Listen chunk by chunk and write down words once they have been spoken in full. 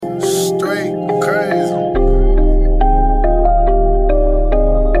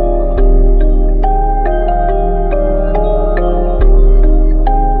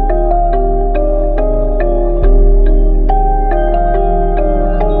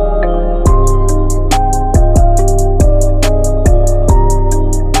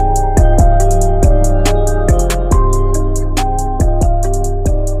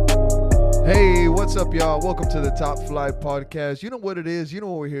Top Flight Podcast. You know what it is. You know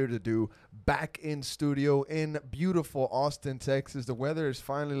what we're here to do. Back in studio in beautiful Austin, Texas. The weather is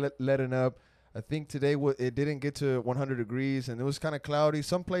finally letting up. I think today it didn't get to 100 degrees, and it was kind of cloudy.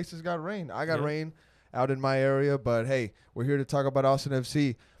 Some places got rain. I got rain out in my area, but hey, we're here to talk about Austin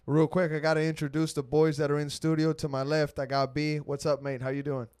FC. Real quick, I got to introduce the boys that are in studio. To my left, I got B. What's up, mate? How you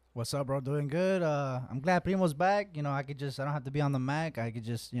doing? What's up, bro? Doing good. I'm glad Primo's back. You know, I don't have to be on the Mac. I could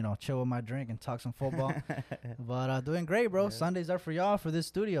just, chill with my drink and talk some football. But doing great, bro. Yeah. Sundays are for y'all for this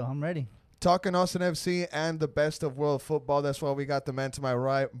studio. I'm ready. Talking Austin FC and the best of world football. That's why we got the man to my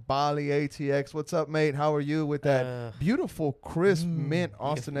right, Bali ATX. What's up, mate? How are you with that beautiful, crisp, mint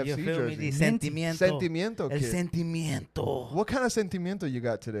Austin FC jersey? Sentimiento. Sentimiento, El kid. sentimiento. What kind of sentimiento you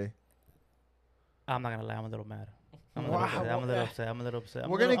got today? I'm not going to lie. I'm a little mad. I'm a little upset.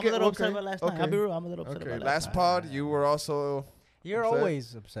 We're going to get upset about last night. I'll be real. I'm a little upset about last night. pod, you were also... You're upset?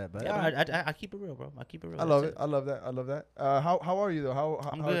 Always upset, but I keep it real, bro. I keep it real. I love it. I love that. How are you, though?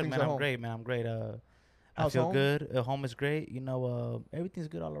 I'm how good, are man. I'm great, man. I'm great. I How's feel home? good. Home is great. Everything's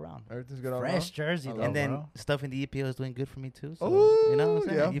good all around. Everything's good all fresh around? jersey, though, And then bro. stuff in the EPL is doing good for me, too. So, Ooh, you know what I'm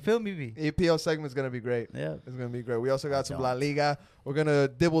saying? yeah. You feel me, B? EPL segment's going to be great. Yeah. It's going to be great. We also got some don't. La Liga. We're going to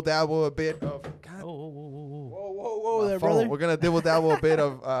dibble-dabble a bit of... God, Whoa, my there, phone. brother. We're going to dibble-dabble a bit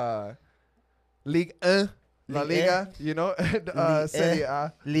of Ligue 1, La Liga, and Serie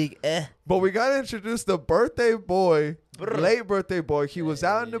A. Ligue E. But we got to introduce the birthday boy, late birthday boy. He was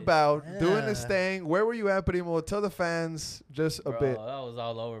out and about doing his thing. Where were you at, Primo? Tell the fans just a bit. That was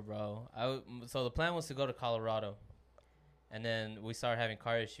all over, bro. So the plan was to go to Colorado. And then we started having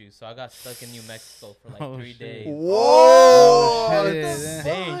car issues. So I got stuck in New Mexico for like 3 days. Whoa! There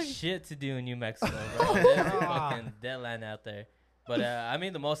ain't shit to do in New Mexico, bro. There's a fucking deadline out there. But I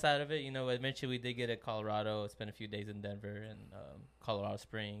made the most out of it. Eventually we did get to Colorado. Spent a few days in Denver and Colorado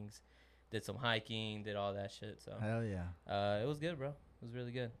Springs. Did some hiking. Did all that shit. So Hell yeah. it was good, bro. It was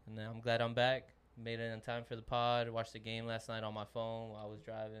really good. And I'm glad I'm back. Made it in time for the pod. Watched the game last night on my phone while I was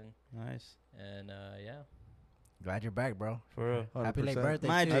driving. Nice. And yeah. Glad you're back, bro. For real. Happy late 100%. birthday,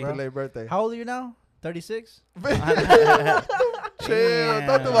 My too, dude. bro. Happy late birthday. How old are you now? 36? Chill.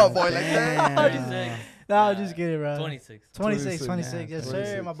 Don't do my boy like that. Damn. No, I'm just kidding, bro. 26. 26. Yeah, Yes, 26.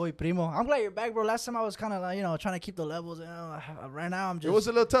 sir. My boy Primo. I'm glad you're back, bro. Last time I was kind of like, trying to keep the levels. Right now I'm just. It was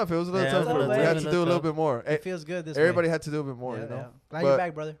a little tough. tough. We had to do a little bit more. It feels good this Everybody way. had to do a bit more, Yeah. Glad But- you're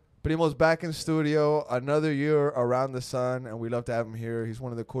back, brother. Primo's back in studio, another year around the sun, and we love to have him here. He's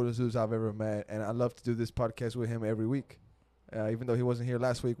one of the coolest dudes I've ever met, and I love to do this podcast with him every week. Even though he wasn't here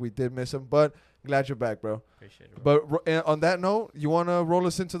last week, we did miss him, but glad you're back, bro. Appreciate it, bro. But on that note, you want to roll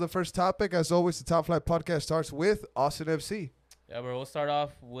us into the first topic? As always, the Top Flight Podcast starts with Austin FC. Yeah, bro. We'll start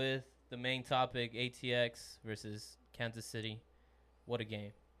off with the main topic, ATX versus Kansas City. What a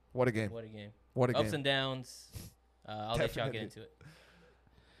game. What a game. What a game. What a Ups game. and downs. I'll let y'all Definitely. get into it.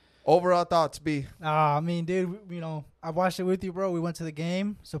 Overall thoughts, B. I mean, dude, I watched it with you, bro. We went to the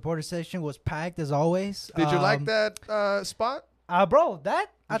game. Supporter section was packed as always. Did you like that spot? Bro, I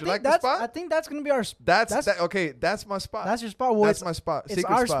you like the spot? think that's gonna be our. That's okay. That's my spot. That's your spot. Well, That's my spot. It's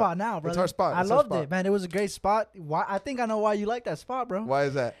Secret our spot now, bro. It's our spot. I It's our loved spot. it, man. It was a great spot. Why? I think I know why you like that spot, bro. Why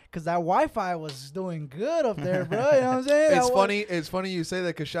is that? Because that Wi-Fi was doing good up there, bro. You know what I'm saying? It's funny. It's funny you say that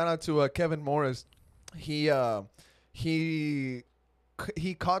because shout out to Kevin Morris. He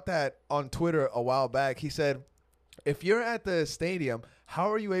caught that on Twitter a while back. He said, if you're at the stadium,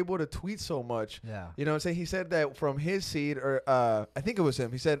 how are you able to tweet so much? Yeah. You know what I'm saying? He said that from his seat, or I think it was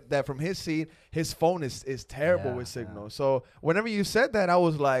him. He said that from his seat, his phone is terrible Yeah, with signal. yeah. So whenever you said that, I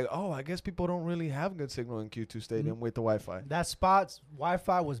was like, oh, I guess people don't really have good signal in Q2 Stadium with the Wi-Fi. That spot's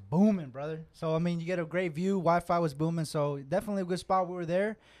Wi-Fi was booming, brother. So I mean, you get a great view. Wi-Fi was booming. So definitely a good spot. We were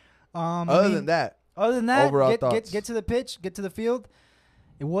there. Other than that, overall thoughts. get to the pitch, get to the field.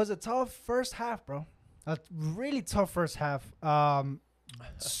 It was a tough first half, bro. A really tough first half.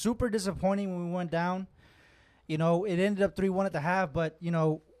 Super disappointing when we went down. It ended up 3-1 at the half, but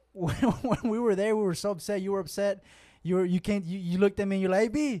when we were there, we were so upset. You were upset. You looked at me and you're like, hey,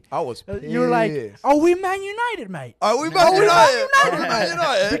 B. I was pissed. You were like, oh, we Man United, mate. Are we Man United? Are we Man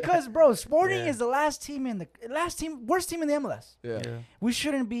United? Because, bro, Sporting Yeah. is the worst team in the MLS. Yeah. We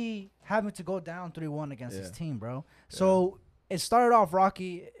shouldn't be having to go down 3-1 against Yeah. this team, bro. So it started off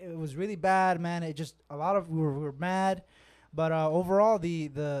rocky. It was really bad, man. It just we were mad, but overall the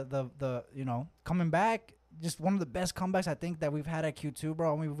coming back, just one of the best comebacks I think that we've had at Q2,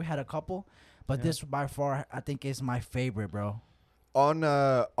 bro. I mean, we had a couple, but this by far I think is my favorite, bro.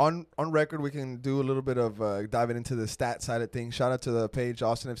 On record, we can do a little bit of diving into the stat side of things. Shout out to the page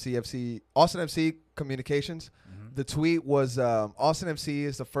Austin FC Communications. The tweet was Austin FC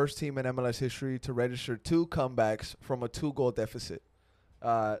is the first team in MLS history to register 2 comebacks from a 2-goal deficit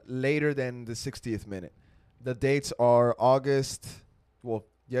later than the 60th minute. The dates are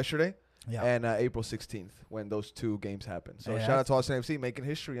yesterday, and April 16th when those 2 games happened. So shout out to Austin FC making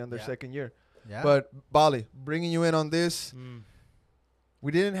history on their second year. Yeah. But Bali, bringing you in on this.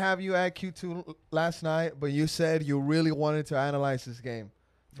 We didn't have you at Q2 last night, but you said you really wanted to analyze this game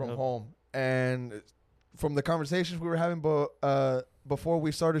from home. And from the conversations we were having before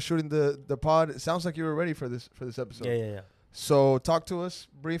we started shooting the pod, it sounds like you were ready for this episode. Yeah. So talk to us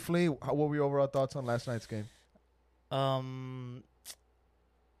briefly. What were your overall thoughts on last night's game?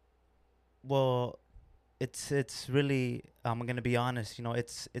 Well, it's really, I'm gonna be honest.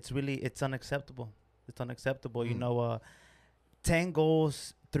 It's unacceptable. It's unacceptable. 10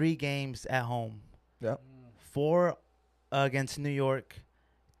 goals, 3 games at home. Yeah. 4 against New York,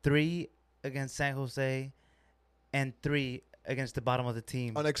 3 against San Jose, and 3 against the bottom of the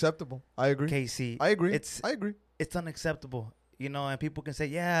team. Unacceptable. I agree. KC. I agree. I agree. It's unacceptable. And people can say,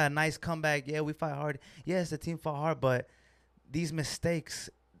 yeah, nice comeback. Yeah, we fight hard. Yes, the team fought hard, but these mistakes,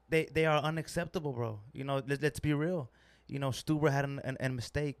 they are unacceptable, bro. Let's be real. Stuber had a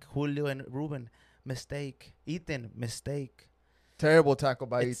mistake. Julio and Ruben, mistake. Ethan, mistake. Terrible tackle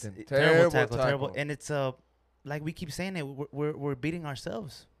by Ethan. Terrible tackle. And it's like we keep saying it, we're beating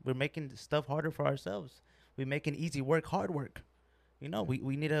ourselves. We're making stuff harder for ourselves. We're making easy work hard work. We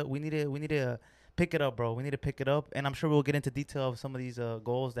need to pick it up, bro. We need to pick it up, and I'm sure we'll get into detail of some of these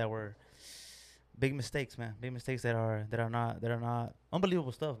goals that were big mistakes, man. Big mistakes that are not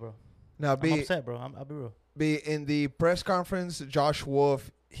unbelievable stuff, bro. Now, I'm upset, bro. I'll be real. In the press conference, Josh Wolf,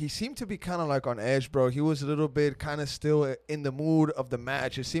 he seemed to be kind of like on edge, bro. He was a little bit kind of still in the mood of the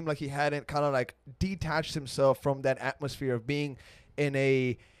match. It seemed like he hadn't kind of like detached himself from that atmosphere of being in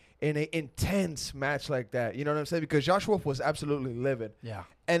a intense match like that. You know what I'm saying? Because Josh Wolf was absolutely livid. Yeah.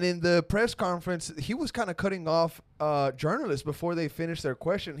 And in the press conference, he was kind of cutting off journalists before they finished their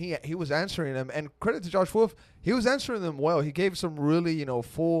question. He was answering them, and credit to Josh Wolf, he was answering them well. He gave some really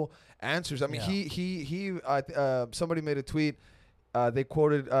full answers. I mean, somebody made a tweet. They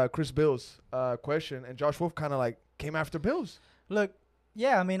quoted Chris Bill's question, and Josh Wolf kind of like came after Bills. Look,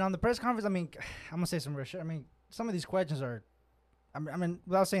 yeah, I mean, on the press conference, I mean, I'm gonna say some real shit. I mean, some of these questions are, I mean,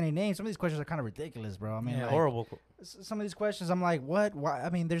 without saying any names, some of these questions are kind of ridiculous, bro. I mean, horrible. Some of these questions, I'm like, what? Why? I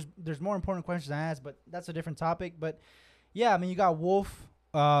mean, there's more important questions to ask, but that's a different topic. But yeah, I mean, you got Wolf,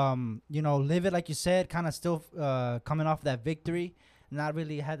 livid, like you said, kind of still coming off that victory, not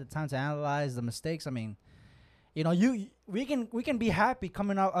really had the time to analyze the mistakes. I mean, we can be happy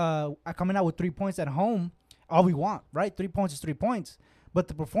coming out with 3 points at home, all we want, right? 3 points is 3 points, but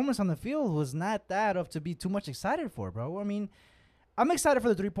the performance on the field was not that of to be too much excited for, bro. I mean, I'm excited for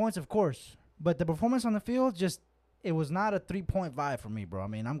the 3 points, of course, but the performance on the field it was not a 3-point vibe for me, bro. I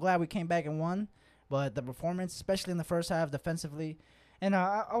mean, I'm glad we came back and won, but the performance, especially in the first half defensively, and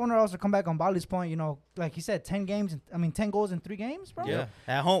I want to also come back on Bali's point. Like he said, 10 goals in 3 games, bro. Yeah,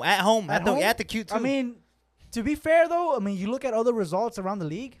 at home, at the Q2. I mean, to be fair though, I mean, you look at other results around the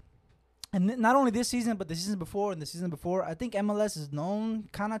league, and not only this season, but the season before and the season before. I think MLS is known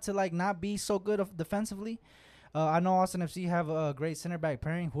kind of to like not be so good defensively. I know Austin FC have a great center back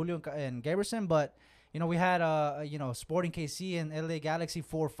pairing, Julio and Gabrielson, but we had Sporting KC and LA Galaxy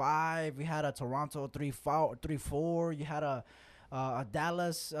 4-5. We had a Toronto 3-4. You had a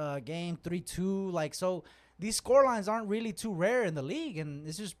Dallas game 3-2. Like, so these scorelines aren't really too rare in the league, and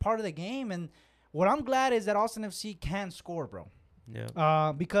it's just part of the game. And what I'm glad is that Austin FC can score, bro.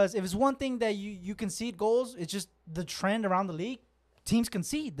 Yeah. Because if it's one thing that you concede goals, it's just the trend around the league. Teams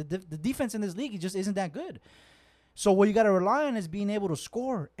concede. The defense in this league just isn't that good. So what you got to rely on is being able to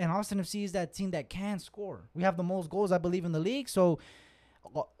score. And Austin FC is that team that can score. We have the most goals, I believe, in the league. So,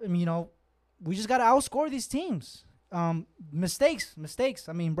 we just got to outscore these teams. Mistakes.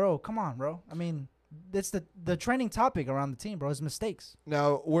 I mean, bro, come on, bro. I mean, that's the trending topic around the team, bro, is mistakes.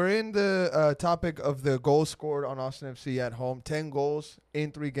 Now, we're in the topic of the goals scored on Austin FC at home. 10 goals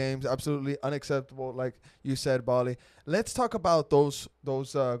in 3 games. Absolutely unacceptable, like you said, Bali. Let's talk about those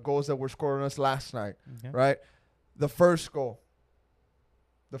goals that were scored on us last night, right? The first goal,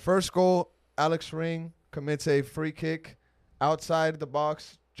 Alex Ring commits a free kick outside the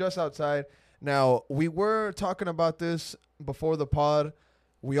box, just outside. Now, we were talking about this before the pod.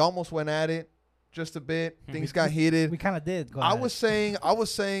 We almost went at it just a bit. Things got heated. We kind of did. I was saying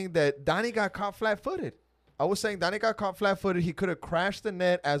that Donnie got caught flat-footed. He could have crashed the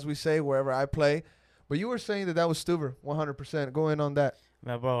net, as we say, wherever I play. But you were saying that was Stuber, 100%. Go in on that.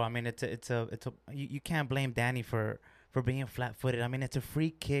 Well, bro, I mean, you can't blame Danny for being flat-footed. I mean, it's a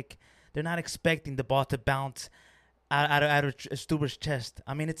free kick. They're not expecting the ball to bounce out of Stuber's chest.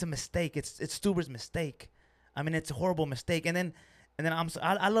 I mean, it's a mistake. It's Stuber's mistake. I mean, it's a horrible mistake. And then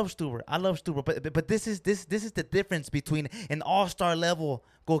I love Stuber. I love Stuber. But this is the difference between an all-star level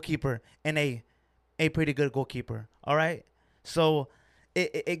goalkeeper and a pretty good goalkeeper. All right. So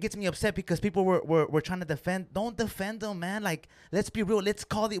it gets me upset because people were trying to defend. Don't defend them, man. Like, let's be real. Let's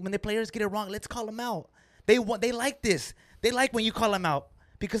call when the players get it wrong. Let's call them out. They like this. They like when you call them out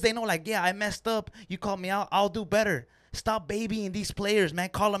because they know, like, yeah, I messed up. You called me out. I'll do better. Stop babying these players, man.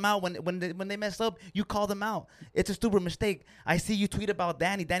 Call them out when they mess up. You call them out. It's a stupid mistake. I see you tweet about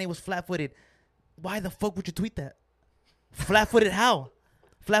Danny. Danny was flat-footed. Why the fuck would you tweet that? Flat-footed how?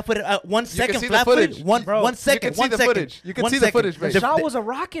 Flat-footed. 1 second. Flat-footed. One second. You can see the footage. You can see the footage, man. The shot was a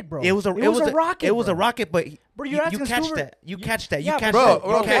rocket, bro. It was a rocket. It was a rocket, but Bro, you asking catch Stuber- that. You catch that. Yeah, You catch Bro, that.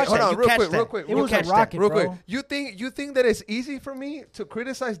 okay, hold on, real quick. It was a rocket, Real bro. quick. You think that it's easy for me to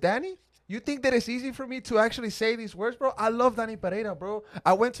criticize Danny? You think that it's easy for me to actually say these words, bro? I love Danny Pereira, bro.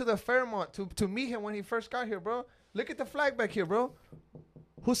 I went to the Fairmont to meet him when he first got here, bro. Look at the flag back here, bro.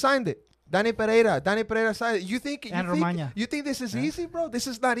 Who signed it? Danny Pereira. Danny Pereira signed it. You think this is easy, bro? This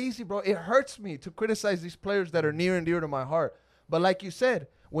is not easy, bro. It hurts me to criticize these players that are near and dear to my heart. But like you said,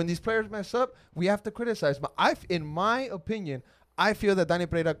 when these players mess up, we have to criticize. But in my opinion, I feel that Danny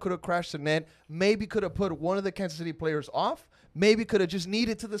Pereira could have crashed the net. Maybe could have put one of the Kansas City players off. Maybe could have just kneed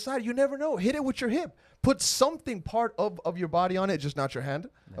it to the side. You never know. Hit it with your hip. Put something part of your body on it, just not your hand,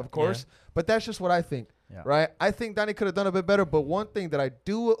 of course. Yeah. But that's just what I think, right? I think Danny could have done a bit better. But one thing that I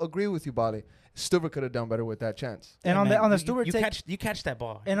do agree with you, Bali, Stuber could have done better with that chance. And on the Stuber take, you catch that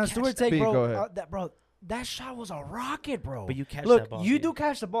ball. And on Stuber take, bro, that shot was a rocket, bro. But you catch that ball. Look, you do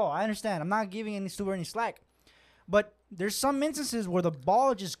catch the ball. I understand. I'm not giving Stuber any slack. But there's some instances where the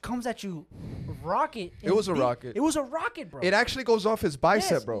ball just comes at you rocket. It was a rocket. It was a rocket, bro. It actually goes off his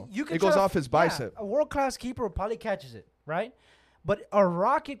bicep, bro. It goes off his bicep. A world-class keeper probably catches it, right? But a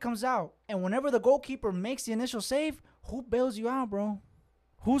rocket comes out, and whenever the goalkeeper makes the initial save, who bails you out, bro?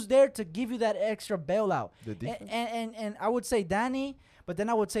 Who's there to give you that extra bailout? The defense. And I would say Danny, but then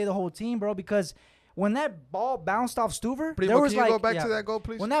I would say the whole team, bro, because when that ball bounced off Stuver, there was can you go back to that goal,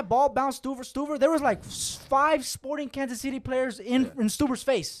 please? When that ball bounced Stuver, there was like 5 Sporting Kansas City players in Stuber's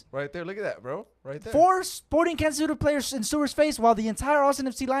face. Right there, look at that, bro. Right there. 4 Sporting Kansas City players in Stuber's face, while the entire Austin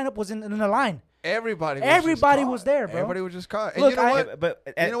FC lineup was in the line. Everybody was there, bro. Everybody was just caught. And Look, you know what? But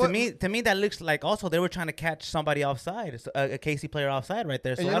to me, that looks like also they were trying to catch somebody offside, a KC player offside right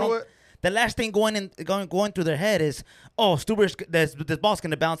there. So you know what? The last thing going through their head is, oh, this ball's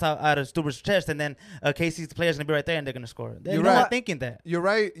gonna bounce out of Stuber's chest, and then KC's player's gonna be right there, and they're gonna score. They're not thinking that. You're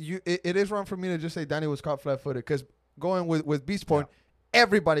right. It is wrong for me to just say Danny was caught flat-footed because going with Beast Point,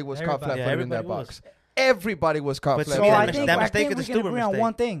 everybody was caught flat-footed in that box. Everybody was caught flat-footed. So I think we can agree on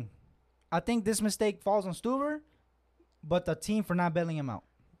one thing. I think this mistake falls on Stuber, but the team for not bailing him out.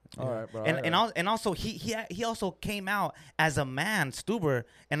 All right, bro. And also he also came out as a man, Stuber,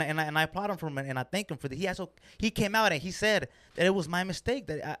 and I applaud him for him and I thank him for that. He came out and he said that it was my mistake,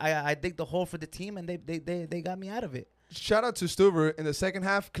 that I dig the hole for the team and they got me out of it. Shout out to Stuber in the second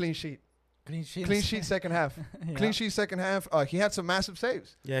half, clean sheet. Clean sheet second half. Yeah. Clean sheet second half. He had some massive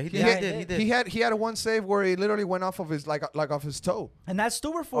saves. Yeah, he did. He had a one save where he literally went off of his like off his toe. And that's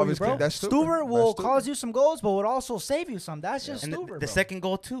Stuber for you, bro. That's Stuber will cause you some goals, but would also save you some. That's just and Stuber. The second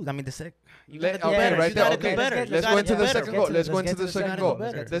goal too. I mean, you gotta do better. Right you there. gotta Okay. do better. Let's go into the second goal. Let's go into the second second goal.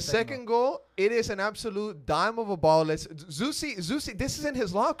 goal. The second goal, it is an absolute dime of a ball. Zusi, this is in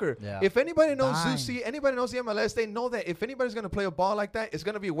his locker. Yeah. If anybody knows Dime. Zusi, anybody knows the MLS, they know that if anybody's gonna play a ball like that, it's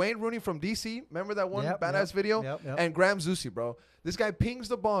gonna be Wayne Rooney from DC. Remember that one badass video? Yep. And Graham Zusi, bro. This guy pings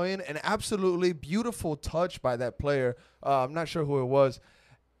the ball in, an absolutely beautiful touch by that player. I'm not sure who it was.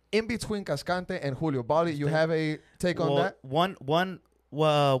 In between Cascante and Julio. Bali, you have a take on that?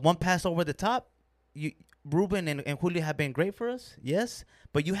 One pass over the top. Ruben and Julio have been great for us, yes.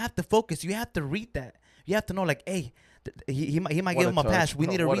 But you have to focus. You have to read that. You have to know, like, hey, he might give him a pass. We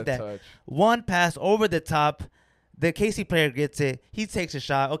need to read that. Touch. One pass over the top. The KC player gets it. He takes a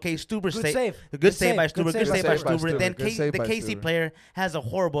shot. Okay, Stuber save. Good save by Stuber. Good save by Stuber. Stuber. Then the KC player has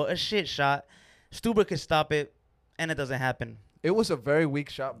a shit shot. Stuber could stop it, and it doesn't happen. It was a very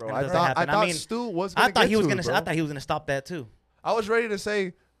weak shot, bro. I I thought mean, Stu was I gonna thought get he was to gonna. it, bro. I thought he was gonna stop that too. I was ready to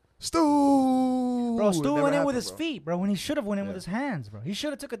say, Stu. Bro, Stu It went in never with happened, his bro. feet, bro, when he should have went in with his hands, bro. He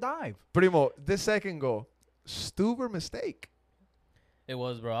should have took a dive. Primo, this second goal, Stuber mistake. It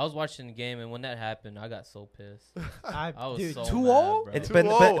was, bro. I was watching the game, and when that happened, I got so pissed. I was dude, so 2-0? mad, bro. It's That been-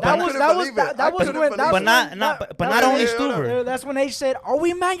 but- I that couldn't was believe it. that I was couldn't when believe that it. But not only yeah, Stuber. That's when they said, "Are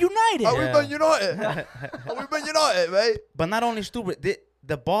we Man United?" Are we Yeah. Man United? Are we Man United, mate? But not only Stuber.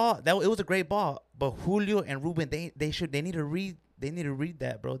 The ball it was a great ball, But Julio and Ruben, they need to read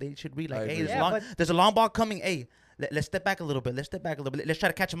that, bro. They should read I like, hey, agree. there's a long ball coming. Hey, let's step back a little bit. Let's try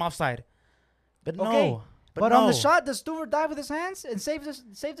to catch him offside. But Okay. no. But on the no. shot, does Stuver dive with his hands and save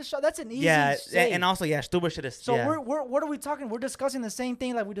the shot? That's an easy Yeah, save. and also Stuber should have. So what are we talking? We're discussing the same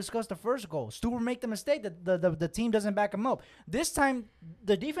thing like we discussed the first goal. Stuber make the mistake that the team doesn't back him up. This time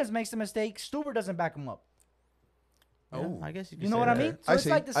the defense makes the mistake. Stuber doesn't back him up. Oh, I guess You know what I mean? So it's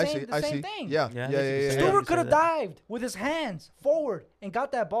like the same thing. Yeah. Yeah, Yeah. Stuber Stuber could have dived with his hands forward and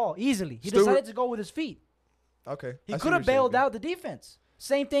got that ball easily. He Stuber- decided to go with his feet. Okay. He I see could what have you're saying, bailed dude. out the defense.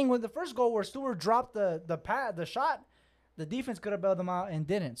 Same thing with the first goal where Stewart dropped the shot. The defense could have bailed them out and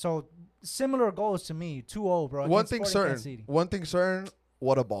didn't. So similar goals to me. 2-0, bro. One against thing Sporting Kansas certain. City. One thing certain.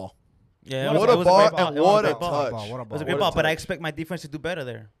 What a ball. Yeah, What it a was ball great and It was what a a great ball. touch. What a It was a What great a ball, but I touch. expect my defense to do better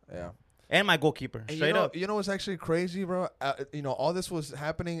there, Yeah. and my goalkeeper. And Straight up. You know what's actually crazy, bro? All this was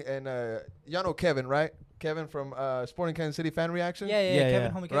happening, and you know Kevin, right? Kevin from Sporting Kansas City Fan Reaction. Yeah, Yeah, Kevin, yeah.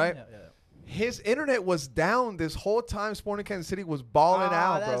 homie Kevin. Right? Yeah. His internet was down this whole time. Sporting Kansas City was balling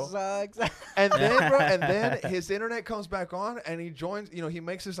out, bro. That sucks. And then, bro, and then his internet comes back on, and he joins. He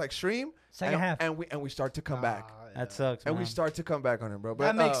makes this like stream. Second half. and we start to come back, That sucks, and man. we start to come back on him, bro. But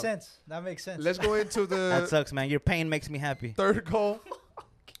That makes sense. That makes sense. Let's go into That the sucks, man. Your pain makes me happy. third goal.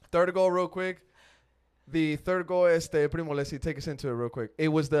 Third goal, real quick. The third goal, Primo, let's see, take us into it real quick. It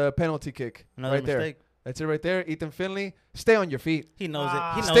was the penalty kick Another right there. mistake. That's it right there. Ethan Finley, stay on your feet. He knows it.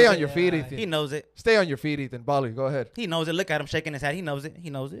 He knows Stay it. on your feet, Yeah. Ethan. He knows it. Stay on your feet, Ethan. Bali, go ahead. He knows it. Look at him shaking his head. He knows it.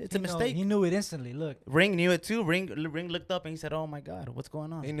 He knows it. It's a mistake. He knew it instantly. Look. Ring knew it too. Ring looked up and he said, "Oh my God, what's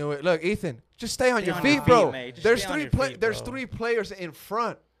going on?" He knew it. Look, Ethan, just stay on Stay your on feet, your bro. feet, mate. Just There's stay on three your feet, There's bro. 3 players in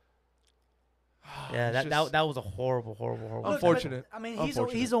front. Yeah, It's that just was a horrible. Unfortunate. Look, Unfortunate. I mean,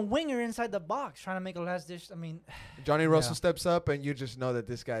 Unfortunate. he's a winger inside the box trying to make a last dish. I mean, Johnny Russell Yeah. steps up, and you just know that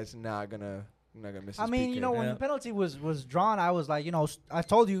this guy's not gonna miss. I his mean, PK. when Yeah. the penalty was drawn, I was like, I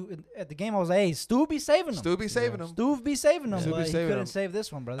told you at the game, I was like, hey, Stu be saving him. Stu be saving him. Stu be saving him, Stu be but he saving couldn't him. save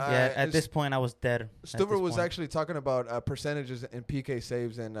this one, brother. Uh, Yeah, at it's- this point I was dead. At Stuber this was point. actually talking about percentages in PK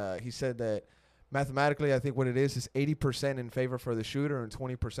saves, and he said that mathematically, I think what it is 80% in favor for the shooter and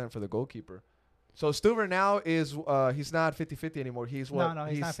 20% for the goalkeeper. So Stuber now is he's not 50-50 anymore. He's what? No,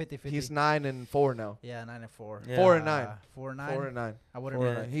 he's not 50-50. He's 9-4 now. Yeah, 9-4. Yeah. 4-9. 4-9. 4-9. I wouldn't.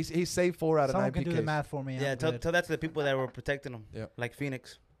 4-9. He's saved 4 out of Someone 9 can PKs. do the math for me. Yeah, I'm tell good. that to the people that were protecting him. Yeah. Like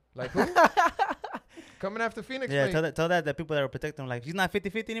Phoenix. Like who? Coming after Phoenix. Yeah, mate. tell that the people that were protecting him. Like he's not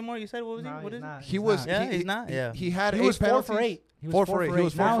 50-50 anymore. You said what was No, he? What he's is not. He was. Yeah, he, he's not? He, Yeah. he had He 8 was 4 penalties. for 8. He was 4 for 8. He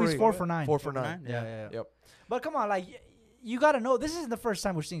was 4 now for he's 8. 4 for 9. 4 for 9. Yeah. Yep. But come on, like you got to know this isn't the first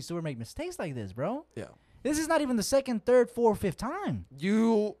time we're seeing Stewart make mistakes like this, bro. Yeah. This is not even the second, third, fourth, fifth time.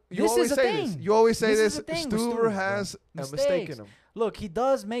 You This always is a say this. thing. You always say This this. is a thing with Stuber Stuber, has bro. a mistake Mistakes. in him. Look, he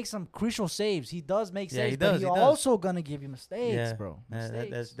does make some crucial saves. He does make Yeah, saves, he but does, he's he does. also gonna give you mistakes, Yeah. bro. Yeah,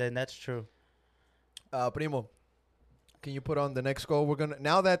 Mistakes. that's true. Primo, can you put on the next goal? We're gonna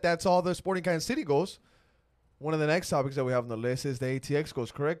now that's all the Sporting Kansas City goals. One of the next topics that we have on the list is the ATX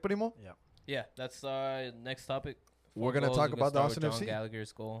goals. Correct, Primo? Yeah, that's our next topic. We're 4 gonna goals. talk We're about the start Austin with John FC.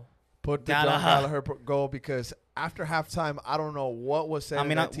 Gallagher's goal. Put the John Gallagher. Gallagher goal because after halftime, I don't know what was said I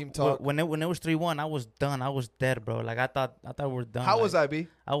mean, in that team talk. when it was 3-1, I was done. I was dead, bro. Like I thought we were done. How like, was I, B?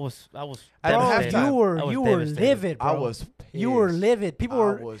 I was At devastated. halftime, you were I was you were devastated. livid, bro. I was You were pissed. livid. People I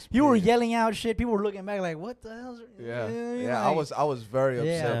were was you were pissed. yelling out shit. People were looking back like, what the hell? Yeah, You yeah. like- I was very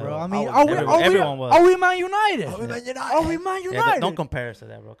upset, Yeah, bro. I I mean, was are we very- everyone was. are we Man United? Are we Man United? Are we Man Yeah, United? don't compare us to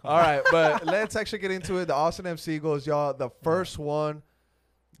that, bro. Come All on. right, but let's actually get into it. The Austin FC goals, y'all. The first one,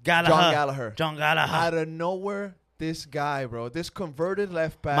 Gallagher. John Gallagher. John Gallagher. Out of nowhere, this guy, bro, this converted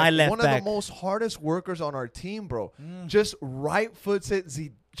left back, My left one back. of the most hardest workers on our team, bro. Mm. Just right foots it,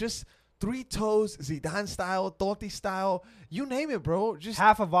 just 3 toes, Zidane style, Totti style, you name it, bro. Just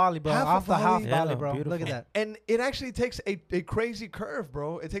half a volley, bro. half a Off the half volley. Yeah, volley, bro. beautiful. Look at that. and it actually takes a crazy curve,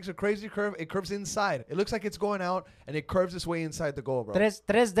 bro. It takes a crazy curve. It curves inside. It looks like it's going out, and it curves its way inside the goal, bro. Tres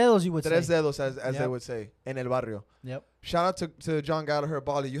dedos, you would Tres say. dedos, as they Yep. would say, en el barrio. Yep. Shout out to John Gallagher,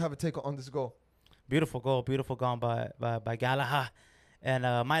 Bali. You have a take on this goal. Beautiful goal by Gallagher. And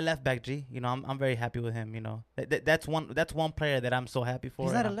my left back G, you know, I'm very happy with him. You know, that's one player that I'm so happy for.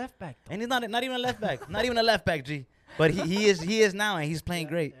 He's not a and left back. Though. and he's not even a left back, not even a left back G. But he is now, and he's playing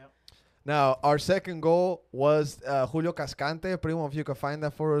great. Now, our second goal was Julio Cascante. Primo, if you can find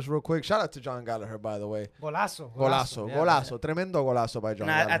that for us real quick. Shout out to John Gallagher, by the way. Golazo. Golazo. Yeah, Golazo. Tremendo golazo by John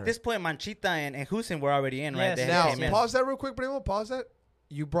Now, Gallagher. at this point, Manchita and Husin were already in, right? Yes. They Now, came in. pause that real quick, Primo. Pause that.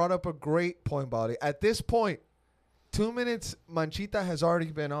 You brought up a great point, Bali. At this point, 2 minutes, Manchita has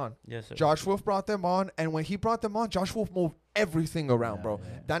already been on. Yes, sir. Josh Wolf brought them on, and when he brought them on, Josh Wolf moved everything around, bro.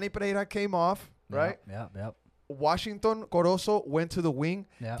 yeah. Danny Pereira came off, right? Yep. Washington Corozo went to the wing.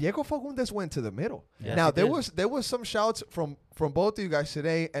 Yep. Diego Fagundes went to the middle. Yes, Now he there did. was some shouts from both of you guys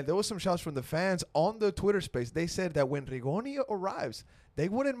today, and there was some shouts from the fans on the Twitter space. They said that when Rigoni arrives, they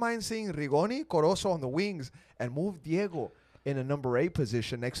wouldn't mind seeing Rigoni, Corozo on the wings, and move Diego in a number 8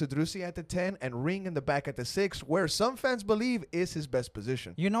 position next to Drusi at the 10 and Ring in the back at the 6, where some fans believe is his best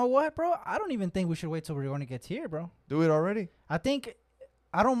position. You know what, bro? I don't even think we should wait till Rigoni gets here, bro. Do it already.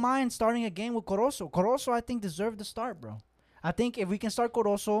 I don't mind starting a game with Corozo. Corozo, I think, deserved the start, bro. I think if we can start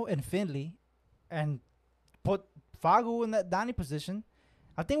Corozo and Finley and put Fagu in that Donnie position,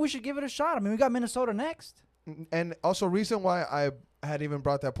 I think we should give it a shot. I mean, we got Minnesota next. And also, reason why I had even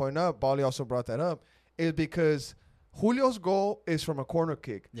brought that point up, Bali also brought that up, is because Julio's goal is from a corner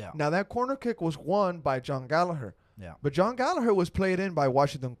kick. Yeah. Now, that corner kick was won by John Gallagher. Yeah. But John Gallagher was played in by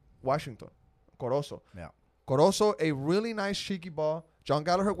Washington Corozo. Yeah. Corozo, a really nice cheeky ball. John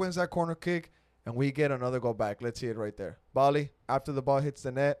Gallagher wins that corner kick, and we get another goal back. Let's see it right there. Bali, after the ball hits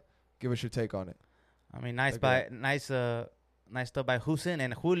the net, give us your take on it. I mean, nice Okay. nice stuff by Husin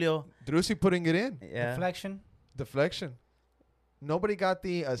and Julio. Drusi putting it in. Yeah. Deflection. Nobody got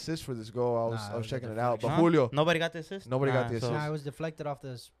the assist for this goal. I Nah, was it was a checking it out. But Huh? Julio, Nobody got the assist. Nobody got the so- assist. Nah, it was deflected off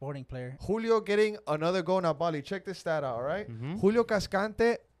the Sporting player. Julio getting another goal. Now, Bali, check this stat out, all right? Mhm. Julio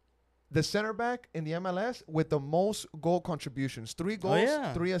Cascante, the center back in the MLS with the most goal contributions. 3 goals,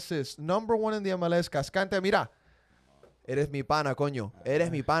 yeah. 3 assists. Number 1 in the MLS, Cascante. Mira, eres mi pana, coño.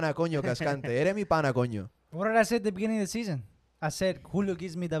 Eres mi pana, coño, Cascante. Eres mi pana, coño. What did I say at the beginning of the season? I said Julio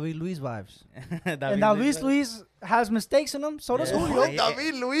gives me David Luiz vibes. David And David Luiz has mistakes in him. So does Yeah. Julio. Yeah.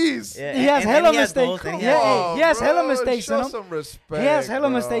 David Luiz. Yeah, He has and hella he has mistakes. goals, and he Yeah, has- he has hella bro, mistakes show in him. some respect, He has hella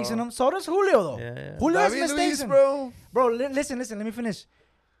bro. mistakes in him. So does Julio, though. Yeah. Julio has David mistakes Luiz, in him. bro. Bro, listen. Let me finish.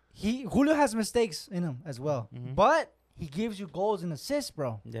 Julio has mistakes in him as well. Mhm. But he gives you goals and assists,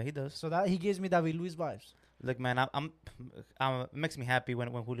 bro. Yeah, he does. So that he gives me David Luiz vibes. Look, man, it makes me happy when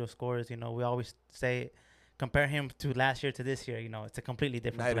Julio scores. You know, we always say compare him to last year to this year. You know, it's a completely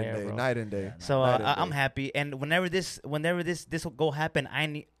different Night player, and day, bro. night and day. Yeah, So Night and I'm day. happy. And whenever this goal happened,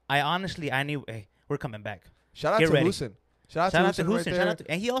 I honestly knew, hey, we're coming back. Shout out Get to ready. Husin. Shout Shout out out to to Husin right Houston. there.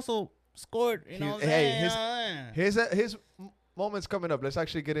 And he also scored. You know, what I'm Hey, saying? his moment's coming up. Let's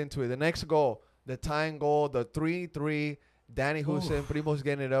actually get into it. The next goal, the tying goal, the 3-3. Danny Husin, Primo's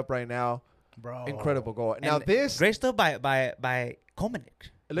getting it up right now. Bro. Incredible goal. Now And this, great stuff by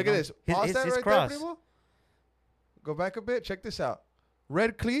Komanik. look You at know, this. Pause that his right cross. there, Primo. Go back a bit. Check this out.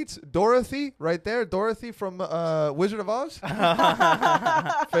 Red cleats, Dorothy right there. Dorothy from Wizard of Oz.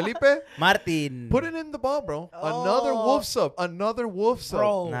 Felipe, Martin. put it in the ball, bro. Another Oh. wolf sub. Another wolf sub.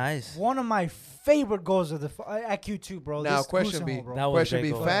 Bro, Nice. one of my favorite goals of the at Q2, bro. Now, This question Husin B. goal, bro. That was a Question great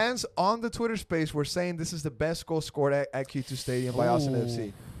B. goal. Fans on the Twitter space were saying this is the best goal scored at Q2 Stadium by Austin Ooh.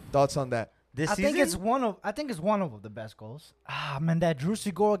 FC. Thoughts on that? This I season, think it's one of the best goals. Ah, man, that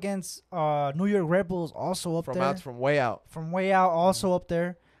Drusi goal against New York Red Bulls also up From there. out, from way out. From way out, also up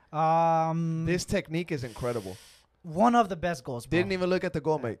there. This technique is incredible. One of the best goals, bro. Didn't even look at the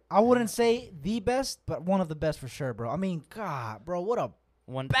goal, mate. I wouldn't say the best, but one of the best for sure, bro. I mean, God, bro, what a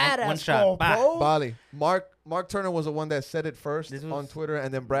one badass shot. goal, Bah. bro. Bali. Mark Turner was the one that said it first This was- on Twitter,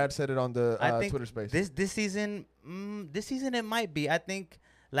 and then Brad said it on the I think Twitter space. This season it might be. I think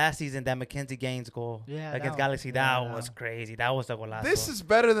last season that Mackenzie Gaines goal Yeah, against that Galaxy, one- that yeah. was crazy. That was a golazo. This is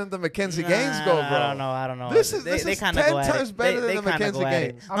better than the Mackenzie Nah, Gaines goal, bro. I don't know. This is They kinda kinda go at 10 times it. better than They the kinda Mackenzie go at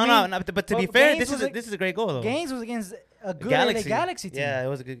it. Gaines. I No, mean, but to be but fair, Gaines this was is a great goal though. Gaines was against a good Galaxy. Galaxy team. Yeah, it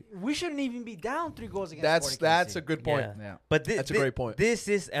was a good. We shouldn't even be down 3 goals against That's Sporting a KC. good point. Yeah. Yeah. But That's a great point. This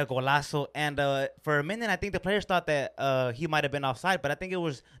is a golazo, and for a minute, I think the players thought that he might have been offside, but I think it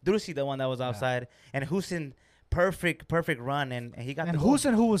was Drusi the one that was offside, and Husin perfect run, and he got And the goal.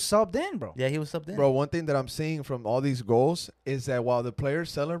 Husin, who was subbed in, bro. Yeah, he was subbed in. Bro, one thing that I'm seeing from all these goals is that while the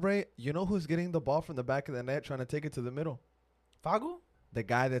players celebrate, you know who's getting the ball from the back of the net trying to take it to the middle? Fagu? The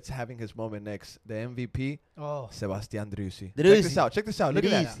guy that's having his moment next, the MVP, Oh. Sebastian Drusi. Drusi. Check this out. Look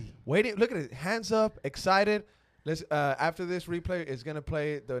at that. Drusi. Waiting. Look at it. Hands up. Excited. Let's. After this replay is gonna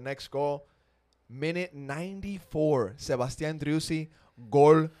play the next goal. Minute 94. Sebastian Drusi.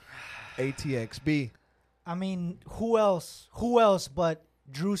 Goal. ATXB. I mean, who else but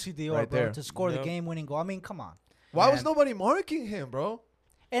Drusi Dior, Right bro, there. to score the Yep. game-winning goal? I mean, come on. Why was Man. nobody marking him, bro?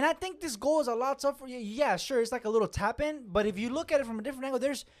 And I think this goal is a lot tougher. Yeah, sure, it's like a little tap-in, but if you look at it from a different angle,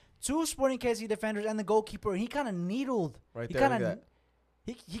 there's 2 Sporting KC defenders and the goalkeeper, and he kind of needled. Right He there. Look kind at of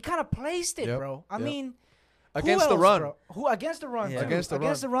that. he kind of placed it, Yep, bro. I yep. mean, Against who the else, run. bro? Who against the run? Yeah. too. Against the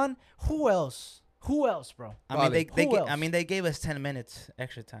the run. Who else? Who else, bro? I mean, Who else? they gave us 10 minutes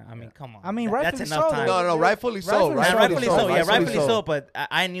extra time. I mean, come on. I mean, That's rightfully enough so. time. No, rightfully so. Rightfully so. Yeah, rightfully so. But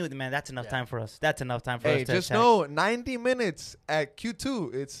I knew, man, that's enough time for us. That's enough time for us Hey, to just attack. know 90 minutes at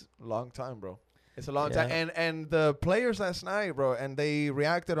Q2, it's a long time, bro. It's a long Yeah. time. And the players last night, bro, and they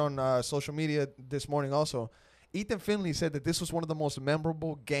reacted on social media this morning also. Ethan Finley said that this was one of the most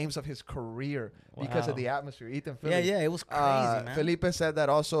memorable games of his career because of Wow. the atmosphere. Ethan Finley. Yeah, it was crazy, man. Felipe said that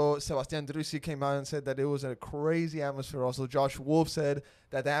also. Sebastian Drusi came out and said that it was a crazy atmosphere. Also, Josh Wolf said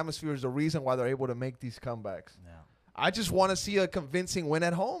that the atmosphere is the reason why they're able to make these comebacks. Yeah. I just want to see a convincing win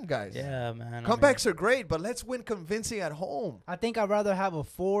at home, guys. Yeah, man. Comebacks are great, but let's win convincing at home. I think I'd rather have a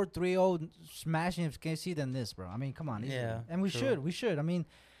 4-3-0 smashing of KC than this, bro. I mean, come on. Yeah, And we true. should. I mean,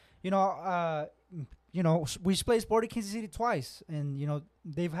 we played Sporting Kansas City twice, and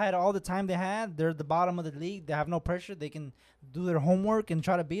they've had all the time they had. They're at the bottom of the league. They have no pressure. They can do their homework and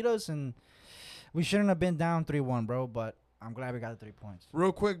try to beat us. And we shouldn't have been down 3-1, bro. But I'm glad we got the 3 points.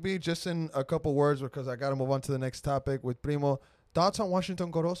 Real quick, B, just in a couple words because I got to move on to the next topic with Primo. Thoughts on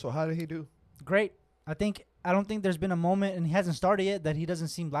Washington Corozo? How did he do? Great. I don't think there's been a moment, and he hasn't started yet, that he doesn't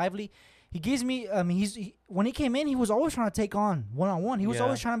seem lively. He gives me. When he came in, he was always trying to take on one-on-one. He was Yeah.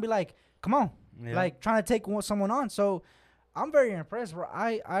 always trying to be like, "Come on." Yeah. Like trying to take someone on. So I'm very impressed, bro.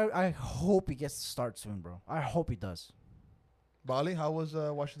 I hope he gets to start soon, bro. I hope he does. Bali, how was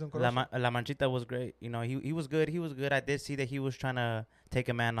Washington Corozo? La Manchita was great. He was good. He was good. I did see that he was trying to take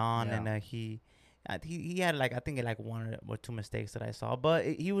a man on, Yeah. and he had I think one or two mistakes that I saw. But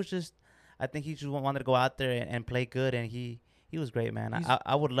he was just, I think he just wanted to go out there and play good, and he was great, man.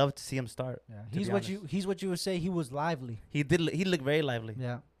 I would love to see him start. Yeah, to he's be what honest. he's what you would say. He was lively. He looked very lively.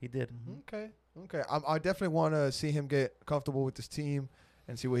 Yeah. He did. Okay. I definitely want to see him get comfortable with this team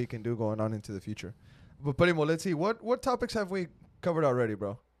and see what he can do going on into the future. But Primo, let's see. What topics have we covered already,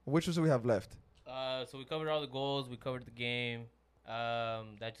 bro? Which ones do we have left? So we covered all the goals. We covered the game.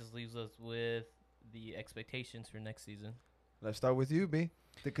 That just leaves us with the expectations for next season. Let's start with you, B,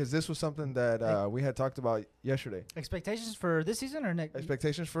 because this was something that we had talked about yesterday. Expectations for this season or next?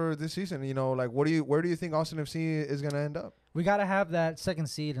 Expectations for this season. Like where do you think Austin FC is gonna end up? We gotta have that second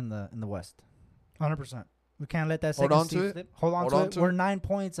seed in the West, 100%. We can't let that Hold second on to seed it? slip. Hold on to it. We're 9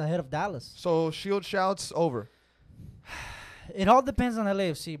 points ahead of Dallas. So Shield shouts over. It all depends on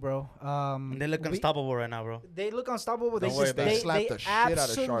LAFC, bro. And they look unstoppable right now, bro. They look unstoppable. Don't worry about it. They slapped the shit out of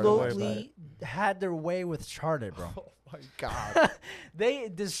Charlotte. Don't worry about absolutely had their way with Charlotte, bro. Oh my God. They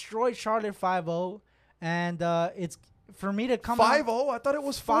destroyed Charlotte 5-0, and it's for me to come 5-0? I thought it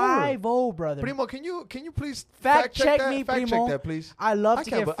was 4. 5-0, brother. Primo, can you please Fact check that? me, Fact Primo. check that, please. I love I to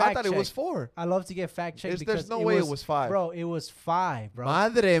can't, get but fact I thought it was checked. 4. I love to get fact checked because There's no way it was 5. Bro, it was 5, bro.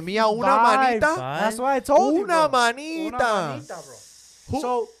 Madre mía, una Five. manita. That's why I told you, Una bro. manita. Una manita, bro.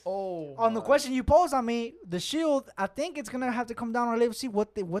 So, on the question you posed on me, the Shield, I think it's gonna have to come down on LAFC.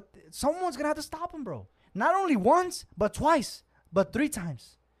 Someone's gonna have to stop him, bro. Not only once, but twice, but 3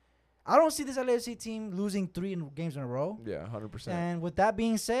 times. I don't see this LAFC team losing 3 games in a row. Yeah, 100%. And with that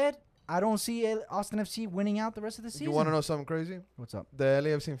being said, I don't see Austin FC winning out the rest of the season. You want to know something crazy? What's up? The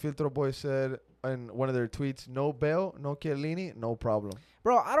LAFC Infiltro boys said in one of their tweets, no Bell, no Chiellini, no problem.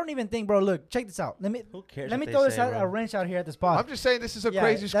 Bro, I don't even think, bro. Look, check this out. Who cares? Let me what they throw this say, out, bro? a wrench out here at the spot. I'm just saying this is a Yeah,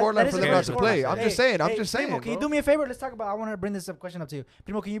 crazy that scoreline is for a them crazy not to play. scoreline. I'm just saying. I'm just saying. Primo, can you bro. do me a favor? Let's talk about. I want to bring this question up to you.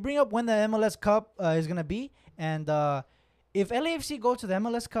 Primo, can you bring up when the MLS Cup is gonna be? And if LAFC go to the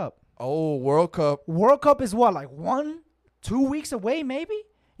MLS Cup, Oh, World Cup. World Cup is what, like 1-2 weeks away, maybe?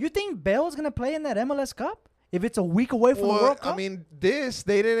 You think Bell's gonna play in that MLS Cup if it's a week away from the Well, World Cup? I mean, they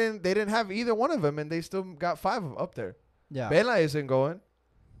didn't have either one of them, and they still got 5 of them up there. yeah. Bela isn't going.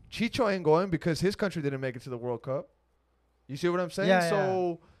 Chicho ain't going because his country didn't make it to the World Cup. You see what I'm saying? Yeah,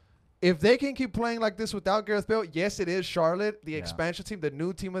 So if they can keep playing like this without Gareth Bale, yes, it is Charlotte, the Yeah. expansion team, the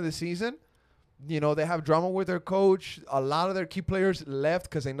new team of the season. They have drama with their coach. A lot of their key players left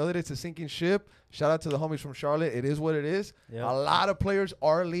because they know that it's a sinking ship. Shout out to the homies from Charlotte. It is what it is. Yep. A lot of players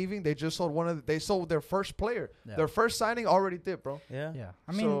are leaving. They just sold they sold their first player. Yeah. Their first signing already did, bro. Yeah. Yeah.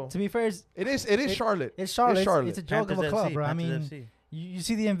 I mean, So- to be fair, It is Charlotte. it's Charlotte. Charlotte. It's a joke of a Panthers club, FC, bro. I Panthers mean, FC. you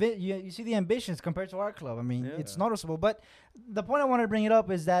see you see the ambitions compared to our club. I mean, Yeah. it's noticeable. But the point I wanted to bring it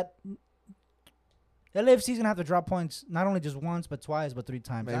up is that LAFC is gonna have to drop points not only just once, but twice, but 3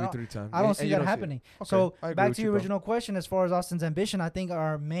 times. Maybe 3 times. I don't And see you that don't see it. happening. Okay, So I agree back with to you, your bro. original question, as far as Austin's ambition, I think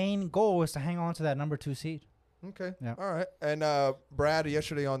our main goal is to hang on to that number 2 seed. Okay. Yeah. All right. And Brad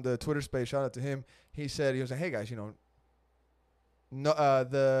yesterday on the Twitter space, shout out to him. He said, he was like, hey guys,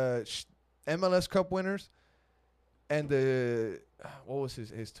 the MLS Cup winners and what was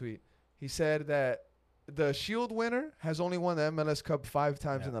his tweet? He said that the Shield winner has only won the MLS Cup 5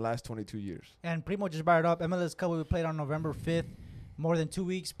 times Yeah. in the last 22 years. And Primo just brought it up. MLS Cup will be played on November 5th, more than 2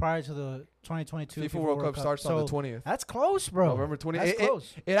 weeks prior to the 2022 FIFA World Cup starts on the So 20th. that's close, bro. November 20th. That's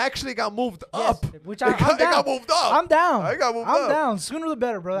close. It actually got moved Yes, up. which It I'm got down. moved up. I'm down. It got moved I'm up. down. Sooner the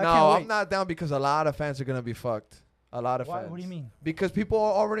better, bro. I No, can't wait. I'm not down because a lot of fans are going to be fucked. A lot of Why, fans. what do you mean? Because people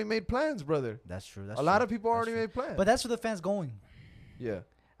already made plans, brother. That's true. A lot of people already made plans. But that's where the fans going. yeah,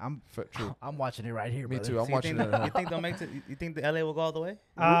 I'm true. I'm watching it right here. Me brother. too. I'm So you watching think, it. at you home. think they'll make it? You think the LA will go all the way?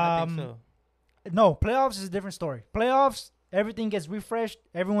 I think so. No, playoffs is a different story. Playoffs, everything gets refreshed.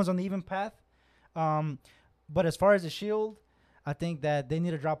 Everyone's on the even path. But as far as the Shield, I think that they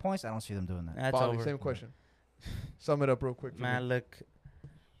need to drop points. I don't see them doing that. That's Bobby, over. same question. Sum it up real quick. For Man, me. look.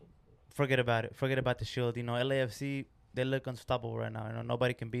 Forget about it. Forget about the Shield. You know, LAFC, they look unstoppable right now. You know,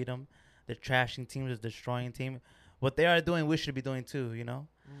 nobody can beat them. They're trashing teams. They're destroying team. What they are doing, we should be doing too. You know.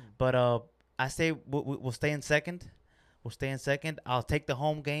 But I say we'll stay in second. We'll stay in second. I'll take the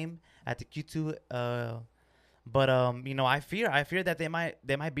home game at the Q2. But you know, I fear that they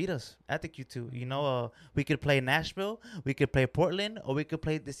might beat us at the Q2. You know, we could play Nashville, we could play Portland, or we could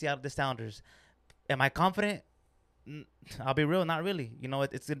play the Seattle Sounders. Am I confident? I'll be real, not really. You know,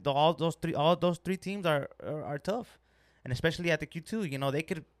 it's all those three teams are tough, and especially at the Q2. You know, they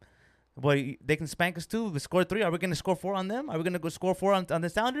could. They can spank us too. We score 3. Are we going to score 4 on them? Are we going to go score 4 on the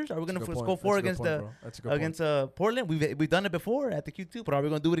Sounders? Are we going to score 4 against Portland? We've done it before at the Q2, but are we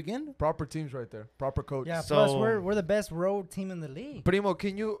going to do it again? Proper teams right there. Proper coach. Yeah. So- Plus, we're the best road team in the league. Primo,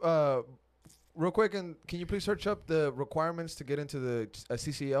 can you real quick and can you please search up the requirements to get into the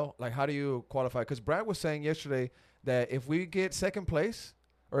CCL? Like, how do you qualify? Because Brad was saying yesterday that if we get second place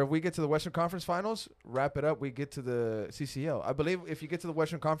or if we get to the Western Conference Finals, wrap it up, we get to the CCL. I believe if you get to the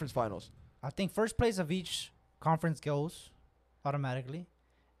Western Conference Finals. I think first place of each conference goes automatically.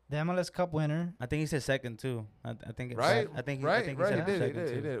 The MLS Cup winner. I think he said second too. I think it's Right? I think he Right, said right. He second did.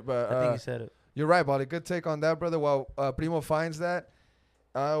 He too. did. But I think he said it. you're right, Bali. Good take on that, brother. While Primo finds that,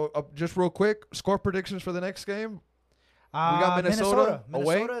 just real quick, score predictions for the next game. got Minnesota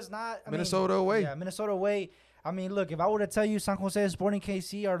away. Minnesota is not. Minnesota away. Yeah, Minnesota away. I mean, look, if I were to tell you San Jose Sporting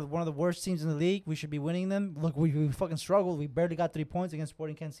KC are one of the worst teams in the league, we should be winning them. Look, we fucking struggled. We barely got 3 points against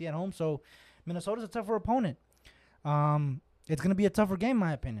Sporting KC at home. So Minnesota's a tougher opponent. It's going to be a tougher game, in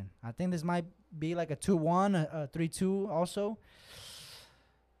my opinion. I think this might be like a 2-1, a 3-2 also.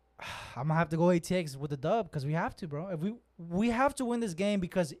 I'm going to have to go ATX with the dub because we have to, bro. If we have to win this game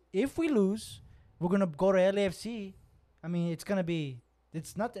because if we lose, we're going to go to LAFC. I mean, it's going to be –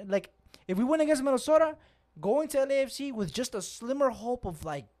 it's not – like, if we win against Minnesota – going to LAFC with just a slimmer hope of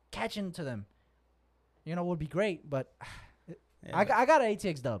like catching to them, would be great. But Yeah. I got an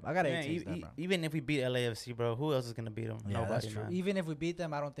ATX dub. I got an Man, ATX dub, bro. even if we beat LAFC, bro, who else is gonna beat them? Yeah, Nobody, that's true. man. Even if we beat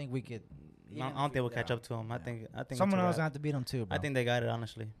them, I don't think we could. I don't think we'll catch up to them. I Yeah. think Someone it's a else wrap. have to beat them too, bro. I think they got it,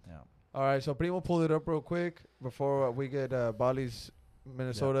 honestly. Yeah. All right, so Primo pulled it up real quick before we get Bali's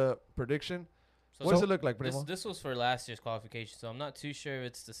Minnesota prediction. So What does it look like, Primo? this was for last year's qualification, so I'm not too sure if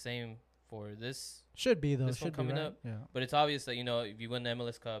it's the same for this. Should be though. This one Should be coming right? up? Yeah. But it's obvious that if you win the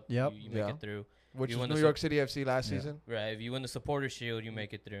MLS Cup, Yep. you make Yeah. it through. Which you is won New the York City FC last Yeah. season. Right. If you win the Supporter Shield, you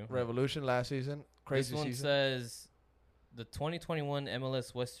make it through. Revolution last season. Crazy This one season. says the 2021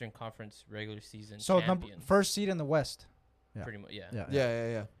 MLS Western Conference regular season So champions. first seed in the West. Yeah. Pretty much, yeah.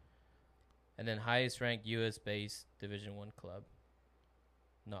 Yeah. And then highest ranked U.S. based Division One club,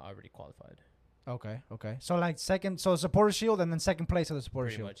 not already qualified. Okay. So like second, so Supporter Shield and then second place of the Supporter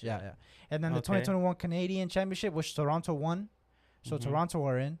Pretty Shield. much, yeah. yeah. And then the Okay. 2021 Canadian Championship, which Toronto won. So Mhm. Toronto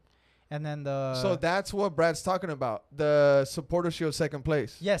are in. And then the So that's what Brad's talking about. The Supporter Shield second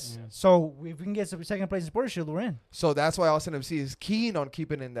place. yes. Yeah. So if we can get second place in Supporter Shield, we're in. So that's why Austin FC is keen on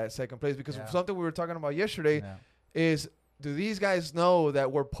keeping in that second place because Yeah. something we were talking about yesterday is do these guys know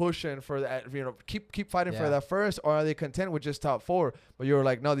that we're pushing for that, keep fighting for Yeah. that first, or are they content with just top 4? But you're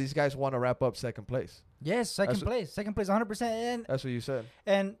like, no, these guys want to wrap up second place. Yes, second place, 100%. That's what you said.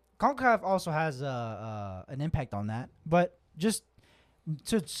 And CONCACAF also has an impact on that. But just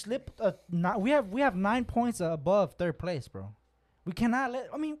to slip, we have 9 points above third place, bro. We cannot let.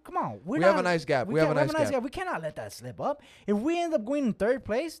 I mean, come on. We have a nice gap. We have a nice gap. We cannot let that slip up. If we end up going in third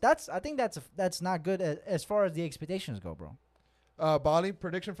place, I think that's not good as far as the expectations go, bro. Bali,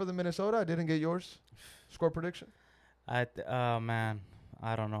 prediction for the Minnesota? I didn't get yours. Score prediction? Man,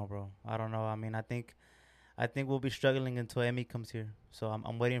 I don't know, bro. I don't know. I mean, I think we'll be struggling until Emi comes here. So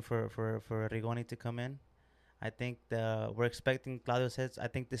I'm waiting for Rigoni to come in. I think we're expecting Claudio says I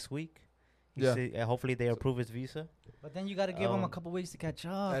think this week. Hopefully they approve his visa. But then you got to give him a couple weeks to catch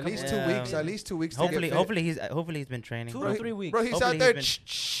up. At least Yeah. 2 weeks. At least 2 weeks. Hopefully to get fit. hopefully he's been training. 2 bro. to 3 weeks. Bro, he's Hopefully out there. he's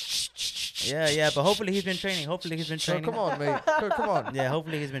Yeah, but hopefully he's been training. So come on, mate. Come on. Yeah,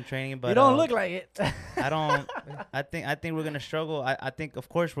 hopefully he's been training. But you don't look like it. I don't. I think we're gonna struggle. I think of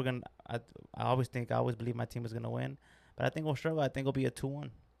course we're gonna. I always believe my team is gonna win, but I think we'll struggle. I think it'll be a 2-1.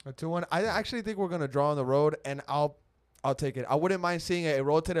 A 2-1. I actually think we're gonna draw on the road, and I'll take it. I wouldn't mind seeing a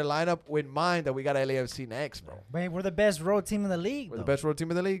rotated lineup with mind that we got LAFC next, bro. Man, we're the best road team in the league. We're the though. best road team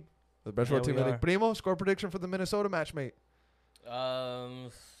in the league. The best Yeah, road team we in the are. league. Primo, score prediction for the Minnesota match, mate. I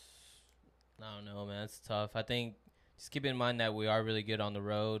don't know, man. It's tough. I think just keep in mind that we are really good on the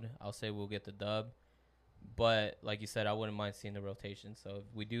road. I'll say we'll get the dub. But like you said, I wouldn't mind seeing the rotation. So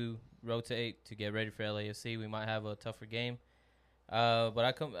if we do rotate to get ready for LAFC, we might have a tougher game.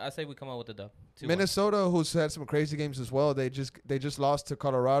 But I say we come out with the dub. 2-1. Minnesota, who's had some crazy games as well. They just lost to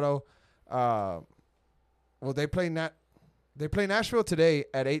Colorado. Well, they play Nashville today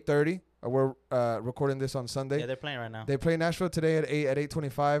at 8:30. We're recording this on Sunday. Yeah, they're playing right now. They play Nashville today at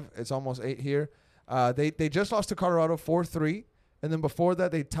 8:25. It's almost 8 here. They just lost to Colorado 4-3, and then before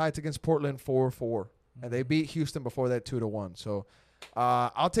that they tied against Portland 4-4, and they beat Houston before that 2-1. So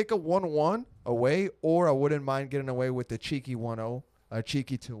I'll take a 1-1 away, or I wouldn't mind getting away with the cheeky 1-0, a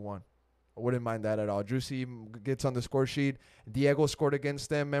cheeky 2-1. I wouldn't mind that at all. Juicy gets on the score sheet. Diego scored against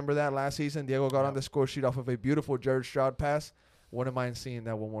them. Remember that last season? Diego got on the score sheet off of a beautiful Jared Stroud pass. Wouldn't mind seeing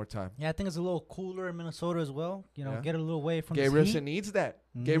that one more time. Yeah, I think it's a little cooler in Minnesota as well. You know, Yeah. get a little away from the Gabrielson heat. needs that.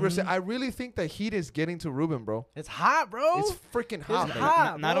 Mhm. Gabrielson, I really think the heat is getting to Ruben, bro. It's hot, bro. It's freaking hot, It's man.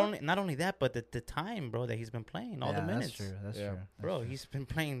 hot. Not bro. not only that, but the time, bro, that he's been playing all the minutes. That's true. That's Yeah. true. Bro, he's been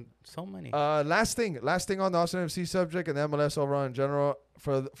playing so many. Last thing on the Austin FC subject and the MLS overall in general.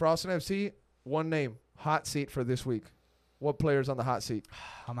 For Austin FC, one name, hot seat for this week. What player's on the hot seat?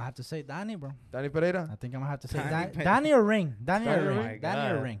 I'm gonna have to say Danny, bro. Danny Pereira? I think I'm gonna have to say Danny Danny or Ring. Danny Danny or or Ring. Ring? Danny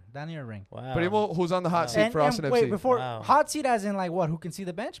God. or Ring. Danny or Ring. Wow. Primo, who's on the hot seat And, for Austin wait, FC? before Wow. hot seat, as in like what? Who can see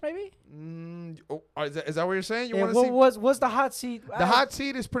the bench? Maybe. Is that what you're saying? You Yeah, want to see? what's the hot seat? The hot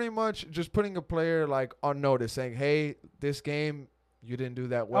seat is pretty much just putting a player like on notice, saying, "Hey, this game you didn't do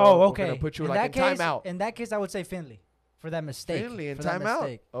that well. Oh, We're okay. gonna put you in like that in case, timeout." In that case, I would say Finley for that mistake. Finley in for that timeout.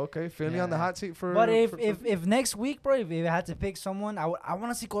 mistake. Okay, Finley on the Yeah. hot seat for. But for- if next week, bro, if I had to pick someone, I want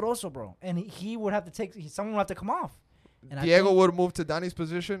to see Corozo, bro, and he would have to take someone would have to come off. And I Diego think- would move to Danny's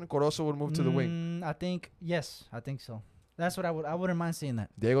position, Corozo would move to the wing. I think yes, I think so. That's what I wouldn't mind seeing that.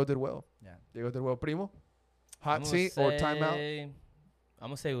 Diego did well. Yeah. Diego did well. Primo, I'm hot gonna seat or timeout? I'm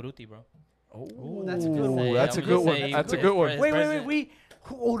gonna say Uruti, bro. Oh, that's a good one. That's a I'm good gonna one. say That's a his good one. pres- Wait, president-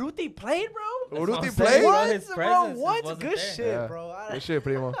 Uruti played, bro. That's what I'm Uruti saying, played? bro. What, His bro? presence What? wasn't Good there. shit, Yeah. bro. Good shit,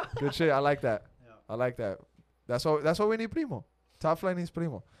 Primo. Good shit. I like that. I like that. That's what we need, Primo. Top flight needs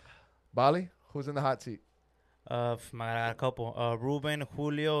Primo. Bali, who's in the hot seat? I got a couple. Ruben,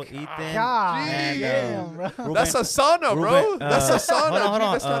 Julio, Ethan. God and, damn, bro. Ruben, That's a sauna, bro. Ruben, That's a sauna. hold on, hold Gee,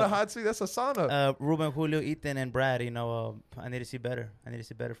 on. that's not a hot seat. That's a sauna. Ruben, Julio, Ethan, and Brad. You know, I need to see better. I need to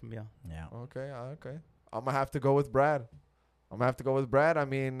see better from y'all. Yeah. Okay. I'm gonna have to go with Brad. I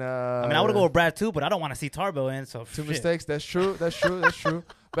mean, I would go with Brad too, but I don't want to see Tarbo in. So two shit. mistakes. That's true. That's true.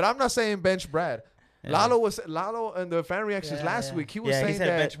 But I'm not saying bench Brad. Yeah. Lalo and the fan reactions Yeah, last yeah. week. He was Yeah, he saying said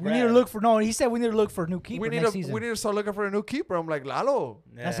that bench We need to look for He said we need to look for a new keeper next season. we need to start looking for a new keeper. I'm like, Lalo,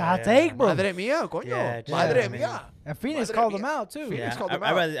 That's a hot take, bro. madre mía, coño, Yeah, madre I mean, mía. And Phoenix Madre called mía. him out too. Phoenix Yeah, called him I'd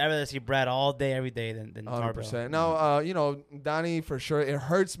out. rather see Brad all day, every day than 100%. Tarbo. Now, Danny, for sure, it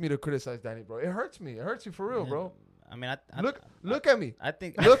hurts me to criticize Danny, bro. It hurts me. It hurts me for real, bro. I mean, Look at me. I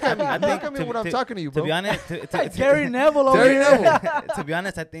think Look at me. I Look think at me when I'm talking to you, To bro. be honest, Gary Neville over Gary here. Neville. to be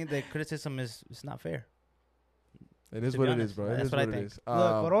honest, I think the criticism is not fair. It is To what be it is, honest, bro. It that's is what I what it think. is.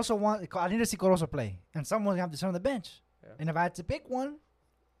 Look, I need to see Corozo play, and someone's gonna have to sit on the bench. Yeah. And if I had to pick one,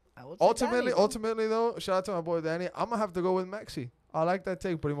 I would say Danny, bro. Ultimately, though, shout out to my boy Danny. I'm gonna have to go with Maxi. I like that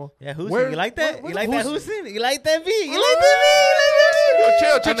take, Primo. Yeah, Houston, Where- you like that? where- You like where's- that Houston? You like that V? You Hey, like that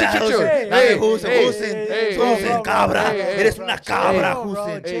chill. I mean, Hey, Hey, Houston, hey, Houston, hey, hey, Tú eres hey, cabra. hey, hey, Eres hey, una hey, cabra, bro,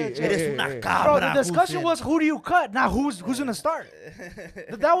 Houston. hey, chill, Eres hey, una hey. cabra, Bro, the discussion Houston. was who do you cut, not who's gonna start.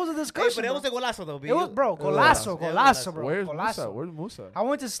 That was the Hey, discussion. but it bro. was a golazo, though, B. It was, bro, It was golazo, golazo. golazo, bro. Where's golazo. Musa? Where's Musa? I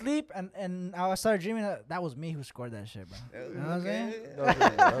went to sleep and I started dreaming that was me who scored that shit, bro. You know what I'm saying? That was really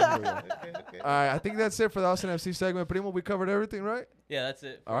good. That was really good. All right, I think that's it for the Austin FC segment. Primo, we covered everything, right? Yeah, that's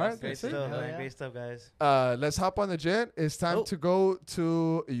it. All right, Great that's Great it. stuff. stuff, Hell man. yeah. Great stuff, guys. Let's hop on the jet. It's time Oh. to go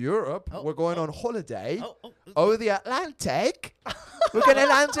to Europe. Oh, We're going oh. on holiday Oh, over the Atlantic. We're going to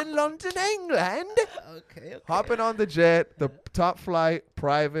land in London, England. okay. Hopping on the jet, the top flight,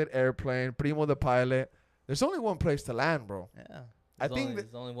 private airplane, Primo the pilot. There's only one place to land, bro. Yeah. I think that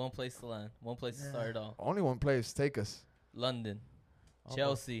There's only one place to land. One place to start it all. only one place. Take us. London.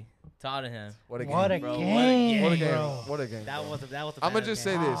 Chelsea, Tottenham. What a game. What a Bro, what a game, What a game. bro. What a game. That bro. was a I'm gonna badass just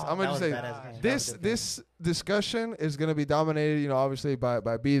game. say this. I'm That gonna was say a badass game. this That was a good game. this discussion is gonna be dominated, obviously by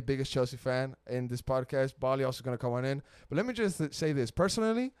B, the biggest Chelsea fan in this podcast. Bali also gonna come on in. But let me just say this.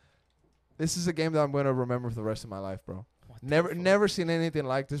 Personally, this is a game that I'm gonna remember for the rest of my life, bro. What the fuck? Never seen anything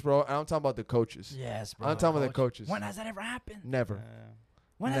like this, bro. And I'm talking about the coaches. Yes, bro. I'm talking about the coaches. When has that ever happened? Never.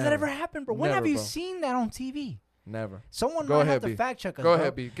 When has that Never. ever happened, bro? When Never, have you bro. seen that on TV? Never. Someone Go might ahead, have to B. fact check us. Go bro.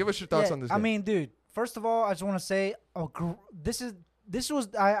 ahead, B. Give us your thoughts Yeah, on this I game. mean, dude. First of all, I just want to say, this was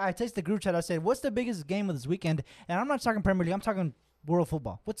I texted the group chat. I said, "What's the biggest game of this weekend?" And I'm not talking Premier League. I'm talking world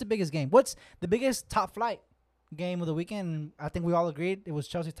football. What's the biggest game? What's the biggest top flight game of the weekend? I think we all agreed it was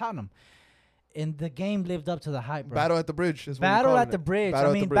Chelsea Tottenham, and the game lived up to the hype, bro. Battle at the Bridge. Is what we're Battle calling at the it. Bridge. Battle I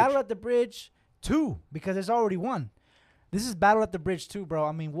at the mean, Bridge. Battle at the Bridge 2 because there's already one. This is Battle at the Bridge 2, bro.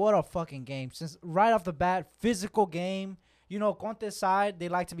 I mean, what a fucking game. Since right off the bat, physical game. Conte's side, they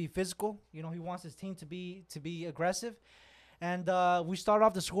like to be physical. He wants his team to be aggressive. And we start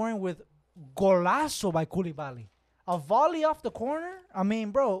off the scoring with golazo by Koulibaly. A volley off the corner. I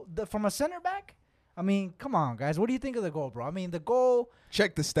mean, bro, from a center back. I mean, come on, guys. What do you think of the goal, bro? I mean, the goal.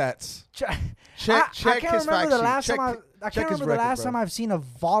 Check the stats. I Check can't his remember fact the sheet. last Check, time I check can't his remember the record, last bro. time I've seen a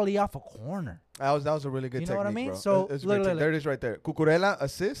volley off a corner. That was a really good You know technique, what I mean? bro. So, It's a look, great look, technique. There it is right there. Cucurella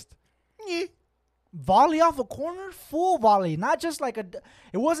assist. Volley off a corner, full volley, not just like it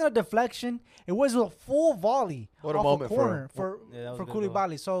wasn't a deflection. It was a full volley What a off moment a for corner him. for Yeah, that was for a good goal.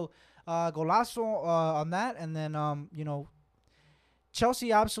 Koulibaly. So golazo on that, and then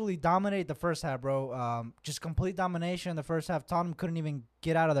Chelsea absolutely dominated the first half, bro. Just complete domination in the first half. Tottenham couldn't even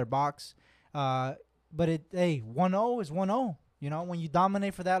get out of their box. But 1-0 is 1-0. When you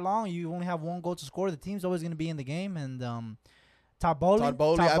dominate for that long, you only have one goal to score. The team's always going to be in the game, and. Todd Bowley,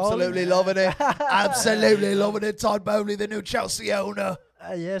 absolutely loving it. Absolutely loving it. Todd Bowley, the new Chelsea owner.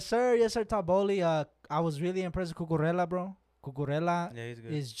 Yes, sir. Yes, sir. Todd Bowley. I was really impressed with Cucurella, bro. Cucurella Yeah, he's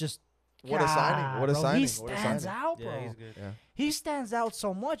good. is just What a signing. What a bro, signing. He What a stands signing. out, bro. Yeah, he's good. Yeah. He stands out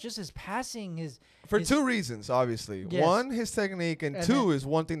so much. Just his passing, For his- two reasons, obviously. Yes. One, his technique, and And two then- is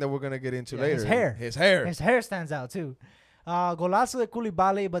one thing that we're going to get into Yeah, later. his hair. His hair. his hair stands out too. Golazo de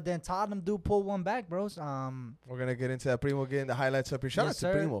Koulibaly, but then Tottenham do pull one back, bros. We're going to get into that. Primo getting the highlights up here. Shout Yes, out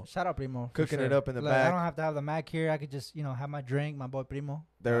to sir. Primo. Shout out Primo. for Cooking sure. it up in the Look, back. I don't have to have the Mac here. I could just have my drink. My boy Primo.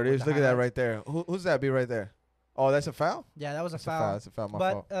 There it with is. the Look at that highlights. right there. Who's that be right there? Oh, that's a foul? Yeah, that was a That's foul. That's a foul. My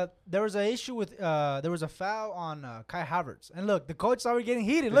But fault. there was an issue with there was a foul on Kai Havertz, and look, the coach already getting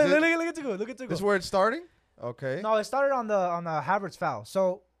heated. Is Look, it- look at Tuchel. Look at This Tuchel. is where it's starting? Okay. No, it started on the Havertz foul.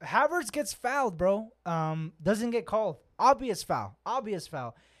 So Havertz gets fouled, bro. Doesn't get called. Obvious foul.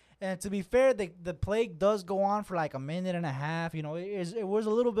 And to be fair, the play does go on for like a minute and a half. It was a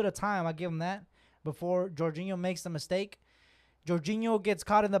little bit of time. I give him that before Jorginho makes the mistake. Jorginho gets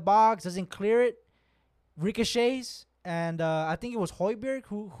caught in the box, doesn't clear it, ricochets, and I think it was Højbjerg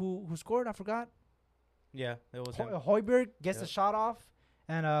who scored. I forgot. Yeah, it was him. Højbjerg gets Yeah. the shot off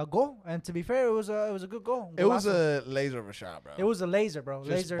and goal. And to be fair, it was a good goal. It was Golazo. a laser of a shot, bro. It was a laser, bro. Just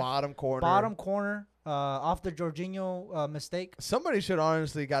Laser bottom corner. bottom corner off the Jorginho mistake. Somebody should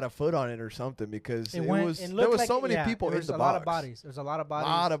honestly got a foot on it or something because It there was so many people in There's the a box. lot of bodies. There's a lot of A bodies.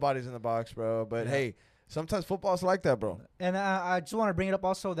 lot of bodies in the box, bro. But Yeah. hey, sometimes football's like that, bro. And I just want to bring it up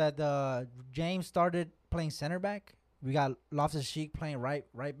also that James started playing center back. We got Loftus-Cheek playing right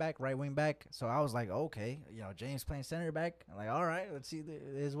back, right wing back. So I was like, okay, James playing center back. I'm like, all right, let's see. It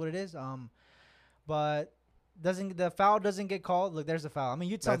is what it is. But the foul doesn't get called. Look, there's the foul. I mean,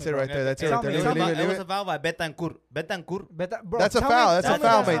 you tell That's me. it bro. right there. That's it Tell right there. me, Leave tell it, me. leave it, It leave was it. a foul by Betancourt. But bro, That's a tell me- foul. That's tell a me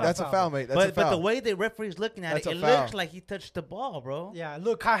foul, that's mate. not That's a foul, mate. That's a But foul. the way the referee's looking at That's it, a it foul. looks like he touched the ball, bro. Yeah,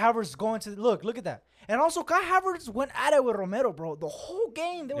 look, Kai Havertz going to look at that. And also Kai Havertz went at it with Romero, bro. The whole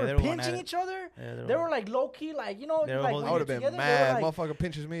game they Yeah, were they were going pinching at it. each other. Yeah, They were like low key, like They were like holding- I when would you're have been together, mad. they were like, Motherfucker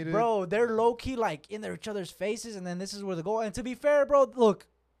pinches me, dude. bro, they're low key like in each other's faces, and then this is where the goal. And to be fair, bro, look,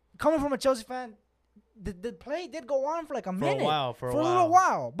 coming from a Chelsea fan, the play did go on for like a minute, For a little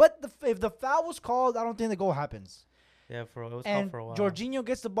while. But if the foul was called, I don't think the goal happens. Yeah, it was And called for a while. Jorginho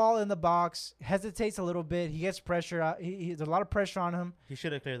gets the ball in the box, hesitates a little bit. He gets pressure. There's a lot of pressure on him. He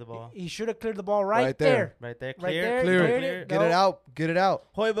should have cleared the ball. He should have cleared the ball right, Right there. Right there, Right clear, there, Clear cleared it. it. Get Go. it out. Get it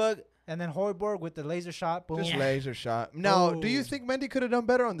out. Højbjerg. And then Højbjerg with the laser shot. Boom. Just laser shot. Now, do you Ooh. think Mendy could have done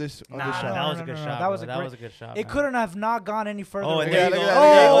better on this Nah, shot? that was No, a good no, no, shot. that was a bro. great- That was a good shot. It man. couldn't have not gone any further. Oh, and away. there Yeah, you look go. at that.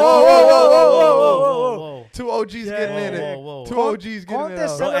 There you Oh, go. whoa, whoa, whoa, whoa, whoa, whoa. Two OGs getting in it. Whoa, whoa. Two OGs getting it Conte out.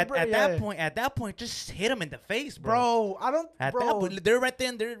 said- Bro, Celebrate, at that point, just hit him in the face, bro. Bro, I don't. At bro, that point, they're right there,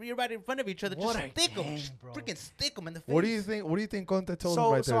 and you're right in front of each other. What Just a stick him, game, just bro. freaking stick him in the face. What do you think? What do you think Conte told him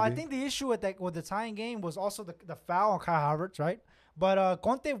so right so there? I B? think the issue with the tying game was also the foul on Kai Havertz, right? But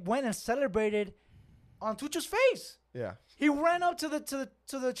Conte went and celebrated on Tucho's face. Yeah. He ran up to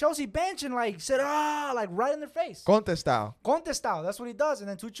the Chelsea bench and like said, like right in their face. Conte style. Conte style. That's what he does. And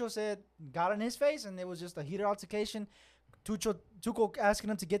then Tucho said, got in his face, and it was just a heated altercation. Tuchel asking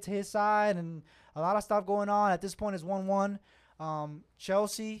him to get to his side, and a lot of stuff going on. At this point, it's 1-1.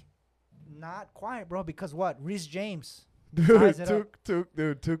 Chelsea, not quiet, bro, because what? Reece James. Dude, Ties it up.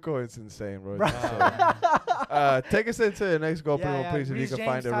 Tuchel is insane, bro. Right. Take us into the next goal, Primo, Yeah, please, if you Reece can James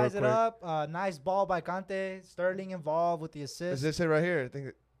find it real ties quick. it up. Nice ball by Conte. Sterling involved with the Is assist. this it right here? I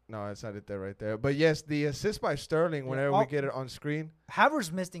think. No, it's not it there right there. But yes, the assist by Sterling. Yeah. Whenever Oh. we get it on screen,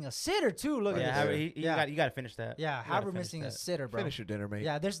 Havertz missing a sitter too. Look Yeah, at Havertz, this. you got to finish that. Yeah, You gotta Havertz finish missing a that. sitter, bro. finish your dinner, mate.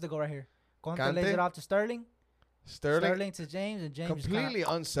 Yeah, there's the goal right here. Conte Kante? lays it off to Sterling. Sterling, Sterling to James, and James just kinda- completely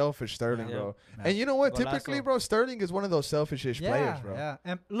unselfish Sterling, Yeah. bro. Yeah. And you know what? Golazo. Typically, bro, Sterling is one of those selfish-ish players, bro. Yeah,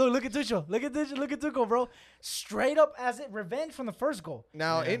 and look at Tuchel. Look at Tuchel, bro. Straight up as it revenge from the first goal.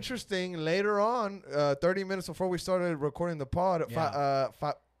 Now, Yeah. interesting, later on, 30 minutes before we started recording the pod,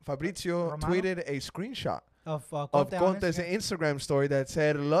 Fabrizio Romano? tweeted a screenshot Of of Conte on Conte's Instagram. Instagram story that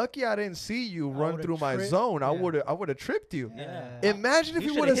said, "Lucky I didn't see you run would've through my tripped- zone. I yeah. would have tripped you." Yeah. Imagine if You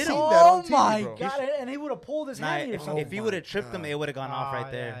you should've would have hit seen him. that on Oh TV, my bro. god! And he would have pulled his Nah, hand or if, something. if he would have tripped him, it would have gone off Ah,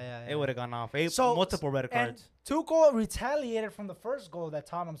 right there. yeah, It would have gone off. So- Multiple red And cards. Tuchel retaliated from the first goal that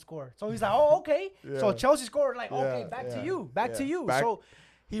Tottenham scored. So he's like, "Oh, okay." So Yeah. Chelsea scored. Like, okay, Yeah, back yeah, to you, back to yeah. you. Back- So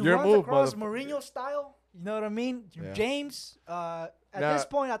he Your runs move, across motherfucker. Mourinho style. You know what I mean? Yeah. James. At Now- this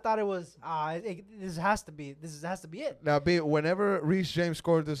point, I thought it was. This has to be it. Now, whenever Reece James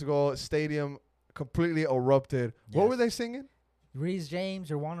scored this goal, stadium completely erupted. What Yes. were they singing? Reece James,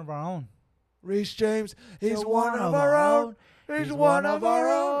 you're one of our own. Reece James, he's You're one of our own. He's one of our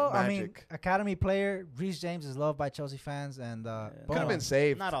own. I mean, Magic. academy player Reece James is loved by Chelsea fans, and Could have been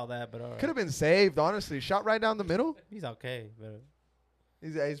saved. Not all that, but all right. Could have been saved, honestly. Shot right down the middle. He's okay, but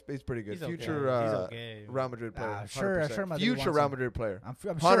He's pretty good. he's okay. Future He's okay. Real Madrid player. Ah, sure, 100%. sure Madrid Future wants Real him. Madrid player. I'm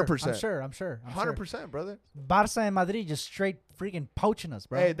sure. 100%. I'm sure. 100%, brother. Barca and Madrid just straight freaking poaching us,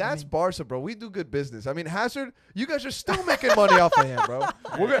 bro. Hey, I that's mean, Barca, bro. We do good business. I mean, Hazard, you guys are still making money off of him, bro.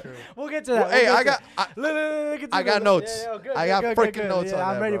 We're gonna, we'll get to that. hey, We'll I get got. to- look, I got notes. Yeah, good, I good, got good, freaking good. notes Yeah, on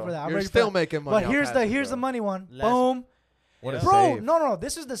I'm that, ready bro. for that. I'm You're ready for still that. making money. But off here's Hazard, the bro. money one. Last- Boom, What a bro. save. No.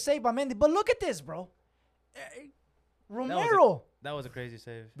 This is the save by Mendy. But look at this, bro. Romero. That was a crazy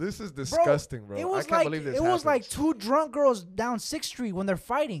save. This is disgusting, bro. It was I can't like believe this it was like happens. two drunk girls down 6th Street when they're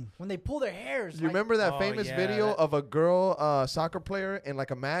fighting, when they pull their hairs. You like, remember that Oh, famous yeah, video that- of a girl soccer player in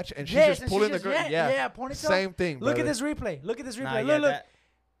like a match, and she's Yes, just and pulling she's the just- girl? yeah, ponytail. Same thing. Look at brother. this replay. Look at this replay. Nah, look, yeah, look. that-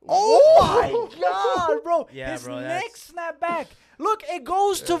 Oh my god, bro. Yeah, His bro, neck that's- snap back. Look, it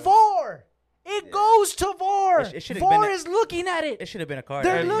goes to VAR. It goes to VAR. It should've VAR been a- is looking at It it. should have been a card.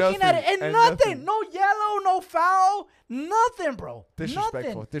 They're And looking at it, nothing, and and nothing. nothing. No yellow, no foul, nothing, bro. Disrespectful,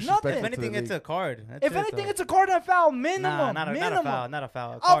 Nothing. disrespectful. If Nothing. anything, to the it's a card. That's If it, anything, though. it's a card and a foul minimum. Nah, not a minimum. foul. Not a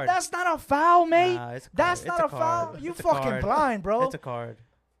foul. A Oh, card. that's not a foul, mate. Nah, it's a That's card. not It's a foul. card. You It's a fucking card. blind, bro. It's a card.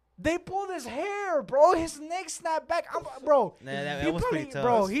 They pulled his hair, bro. His neck snapped back. Bro, Nah, that he was probably, pretty tough.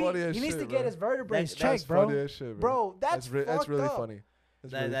 bro, That's funny as he needs shit, to bro. get his vertebrae That's checked, bro. Funny as shit, Bro, that's that's really fucked up. funny.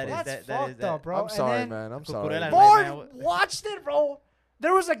 That's That- really that is- funny. That's that is fucked that. up, bro. I'm And sorry, then man. I'm Cucurella- sorry. Like, VAR man, what- watched it, bro.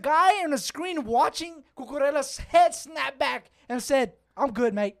 There was a guy on the screen watching Cucurella's head snap back and said, "I'm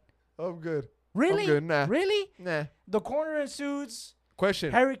good, mate." I'm good. Really? I'm good. Nah. Really? Nah. The corner ensues.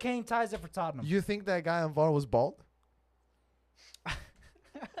 Question. Harry Kane ties it for Tottenham. You think that guy on VAR was bald?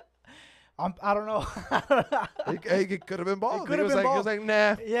 I don't know. He could have been bald. could've was been like, bald. He was like,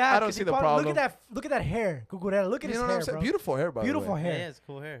 nah. Yeah, I don't 'cause see he the probably- problem. Look at that hair, Cucurella. Look at You his know what hair, I'm saying? bro. Beautiful hair, by Beautiful the way. hair. Yeah, it's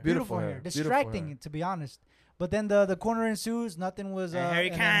cool hair. Beautiful hair. Distracting, hair. to be honest. But then the corner ensues. Nothing was. And Harry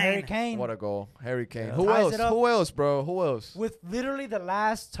and then Harry Kane. Kane What a goal. Harry Kane. Yeah. Who Ties else? it up. Who else, bro? Who else? with literally the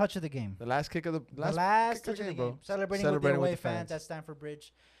last touch of the game. The last kick of the The last kick touch of the bro. game. Celebrating with the away fans at Stamford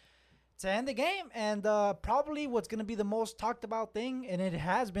Bridge to end the game. And probably what's going to be the most talked about thing, and it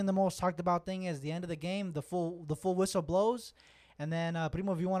has been the most talked about thing, is the end of the game. The full whistle blows. And then,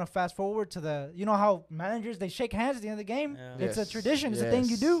 Primo, if you want to fast forward to you know how managers, they shake hands at the end of the game? Yeah. It's a Yes. tradition. It's a thing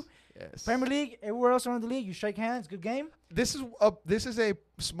you do. Yes. Premier League, everywhere else around the league, you shake hands. Good game. This is a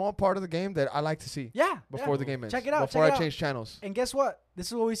small part of the game that I like to see Yeah. before yeah. the game ends. Check it out, Before check it I out. change channels. And guess what? This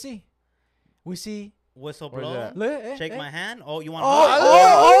is what we see. We see. Whistle Where's blow. that? Look, Shake my hand. Oh, you want Oh, to hold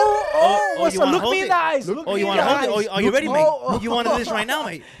it? oh, you wanna look hold me in it? the eyes. Look Look Oh, me you in want to the hold it? eyes. Oh, are you ready, Look- mate? oh, You want to do this right now,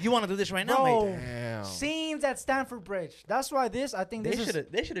 mate? You want to do this right now, Bro. mate? Damn. Scenes at Stamford Bridge. That's why I think They this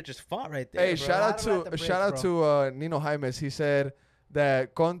is. should have just fought right there. Hey, bro. shout out Battle at the to bridge, shout out to Nino Jaimes. He said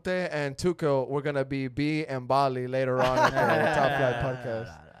that Conte and Tuchel were gonna be B and Bali later on at the Top Flight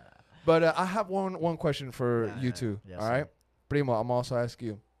podcast. But I have one question for you two. Yes, all sir. right. Primo, I'm also asking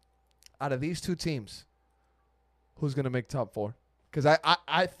you, out of these two teams, who's gonna make top 4? Because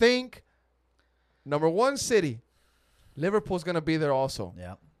I think number 1 City, Liverpool's gonna be there also.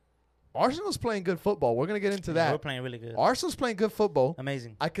 Yeah. Arsenal's playing good football. We're gonna get into We're that. playing really good. Arsenal's playing good football.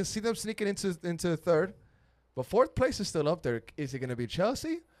 Amazing. I can see them sneaking into third, but 4th place is still up there. Is it gonna be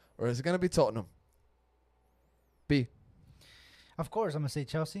Chelsea or is it gonna be Tottenham? B. Of course, I'm gonna say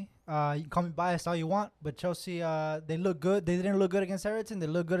Chelsea. You can call me biased all you want, but Chelsea, they look good. They didn't look good against Everton. They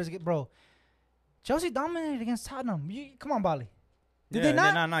look good bro. Chelsea dominated against Tottenham. Come on, Bali. Did they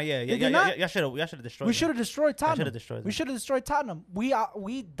not? No, yeah. Did they not? Y'all should have destroyed We them. should have destroyed Y'all should Tottenham. have destroyed We them. should have destroyed Tottenham.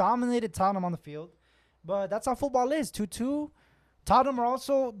 We dominated Tottenham on the field, but that's how football is. 2-2. Tottenham are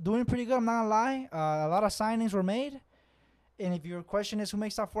also doing pretty good. I'm not gonna lie. A lot of signings were made, and if your question is who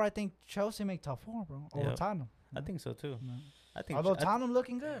makes top 4, I think Chelsea make top 4, bro, over Yep. Tottenham. I think so too. No. I think Although Tottenham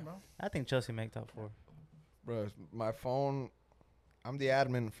looking good, bro. I think Chelsea make top 4. Bro, my phone. I'm the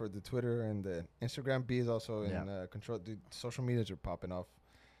admin for the Twitter and the Instagram. B is also in control. The social medias are popping off.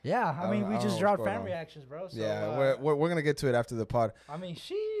 Yeah, I mean, I we don't just know dropped what's going fan on. reactions, bro. So, Yeah, we're gonna get to it after the pod. I mean,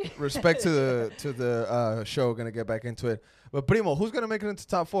 she. Respect to the show. Gonna get back into it. But Primo, who's gonna make it into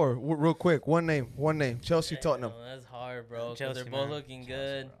top 4? Real quick, one name. Chelsea, Tottenham. Damn, that's hard, bro. 'Cause Chelsea, they're both man. looking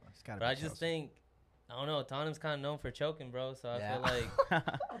good. But I just think, I don't know. Tottenham's kind of known for choking, bro. So Yeah.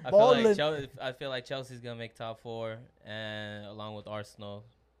 I feel like Chelsea's gonna make top 4, and along with Arsenal,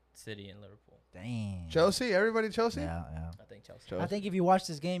 City, and Liverpool. Damn. Chelsea, everybody Chelsea. Yeah. I think Chelsea. Chelsea. I think if you watch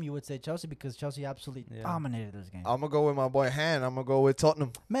this game, you would say Chelsea because Chelsea absolutely Yeah. dominated this game. I'm gonna go with my boy Han. I'm gonna go with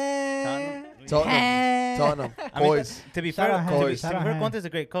Tottenham. Man. Tottenham. Tottenham. Boys. To be Shout fair, out to be Hans. Shout out fair, Hans. Conte's a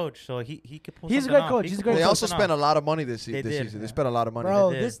great coach, so he could pull He's a something great off. coach. He He's a could great pull They coach. also something spent a off. lot of money this They did, season. They yeah. spent a lot of money.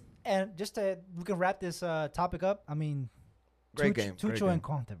 Bro, They did. just we can wrap this topic up. I mean, Great game. Tuchel Great game. and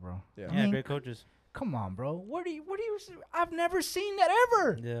Conte, bro. Yeah. Yeah, mean, great coaches. Come on, bro. What do you? I've never seen that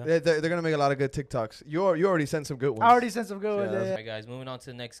ever. Yeah. They're gonna make a lot of good TikToks. You already sent some good ones. I already sent some good ones. Yeah, Yeah, All right, guys. Moving on to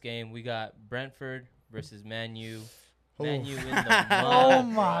the next game, we got Brentford versus Man U. Oh. Man U in the mud. Oh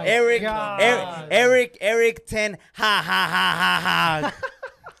my Eric, God. Eric 10. Ha ha ha ha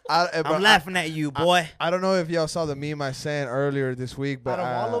ha. Bro, I'm laughing at you, boy. I don't know if y'all saw the meme I sent earlier this week, but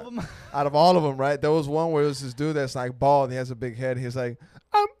Out of all of them, out of all of them, right? There was one where it was this dude that's like bald and he has a big head. He's like,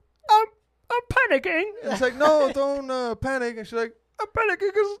 I'm panicking. It's like, no, don't panic. And she's like, I'm panicking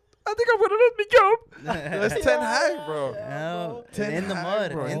because I think I'm gonna lose my job. That's Ten Hag, bro. No, Ten in the Hag,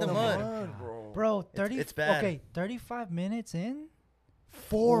 mud, bro. in the mud. bro. bro. 30. it's bad. Okay, 35 minutes in.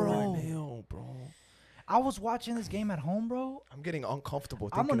 4-0, bro. I was watching this game at home, bro. I'm getting uncomfortable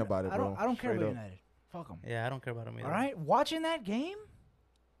I'm thinking on- about it, I bro. don't care Straight about up. United. Fuck them. Yeah, I don't care about him either. All right, watching that game,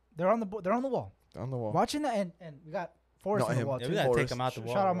 they're on the wall. On the wall. Watching that, and we got Forrest Not on the him. wall Yeah, too. we gotta Forrest. take him out the Shout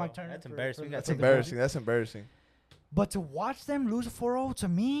wall. out bro. Mike Turner That's for- embarrassing. for We gotta That's taking take him out. embarrassing. That's embarrassing. But to watch them lose 4-0, to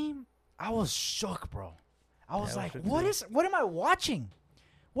me, I was shook, bro. I was Yeah, I was like, shook too. what am I watching?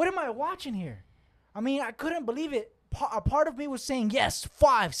 What am I watching here? I mean, I couldn't believe it. A part of me was saying, yes,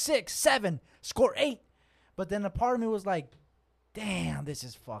 5, 6, 7, score 8. But then a part of me was like, damn, this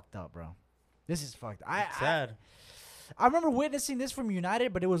is fucked up, bro. This is fucked. It's sad. I remember witnessing this from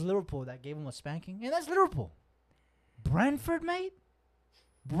United, but it was Liverpool that gave them a spanking. And that's Liverpool. Brentford, mate.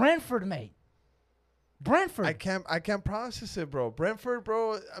 Brentford. I can't process it, bro. Brentford,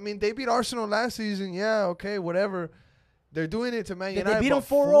 bro. I mean, they beat Arsenal last season. Yeah, okay, whatever. They're doing it to Man Did they United. beat them but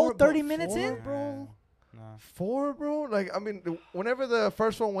 4-0 but 30 minutes in? bro. No. 4, bro. Like, I mean, whenever the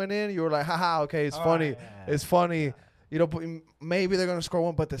first one went in, you were like, haha, okay, it's All funny. right, yeah. It's funny. You know, but maybe they're gonna score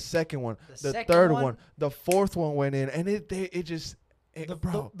one, but the second one, The the second third one- one, the fourth one went in, and it just,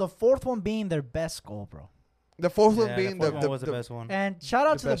 bro. The fourth one being their best goal, bro. The fourth Yeah, one being the fourth one was the best one. And shout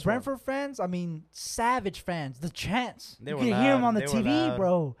out The to the best one. Brentford fans. I mean, savage fans. The chants. They You were can hear them loud. on the They were TV, loud.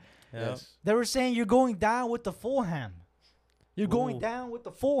 bro. Yeah. Yes. They were saying you're going down with the Fulham. You're going Ooh. down with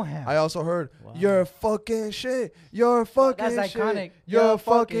the Fulham. I also heard Wow. you're fucking shit. You're fucking that's shit. iconic. You're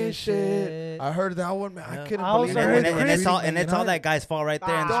fucking shit. I heard that one, man. Yeah. I couldn't I believe also it. heard They were and it's screaming, all and man. it's all that guy's fault right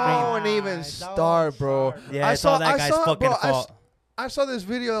there in the Ah. screen. Don't even Don't start, bro. start, Yeah, I it's all saw- that I guy's saw- fucking bro, I fault. I saw this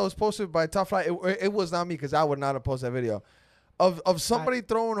video that was posted by Top Flight. It was not me because I would not have posted that video. Of somebody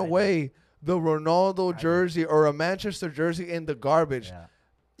throwing I away the Ronaldo I jersey or a Manchester jersey in the garbage. Yeah.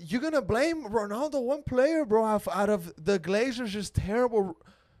 You're gonna blame Ronaldo, one player, bro, out of the Glazers' just terrible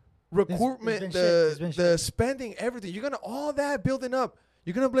recruitment, it's been shit. It's been the spending, everything. You're gonna all that building up.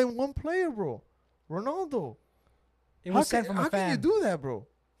 You're gonna blame one player, bro, Ronaldo. It was sent from a how fan. can you do that, bro?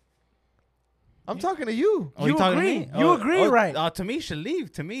 I'm talking to you. Oh, You talking to agree. me? You agree, right? To me, he should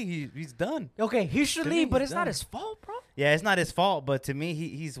leave. To me, he's done. Okay, he should To me, leave, but he's it's not done. his fault, bro. Yeah, it's not his fault, but to me,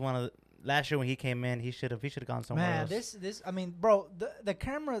 he's one of last year when he came in, he should have gone somewhere Man, else. this. I mean, bro, the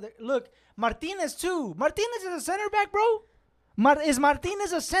camera. Look, Martinez too. Martinez is a center back, bro. Is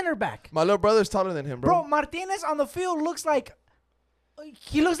Martinez a center back? My little brother's taller than him, Bro, bro. Martinez on the field looks like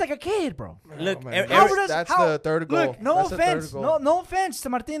he looks like a kid, bro. Look, man. How does- That's how- the third goal. Look, no That's the third offense, goal. no offense to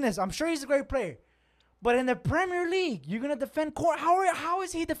Martinez. I'm sure he's a great player, but in the Premier League, you're gonna defend how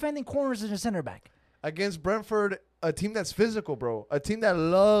is he defending corners as a center back? Against Brentford, a team that's physical, bro. A team that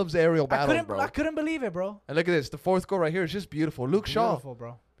loves aerial battles, bro. I couldn't believe it, bro. And look at this. The fourth goal right here is just beautiful. Luke Shaw. Beautiful,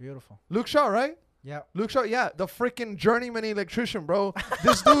 bro. Beautiful. Luke Shaw, right? Yeah. Luke Shaw, yeah, the freaking journeyman electrician, bro.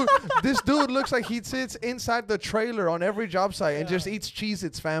 This dude looks like he sits inside the trailer on every job site and just eats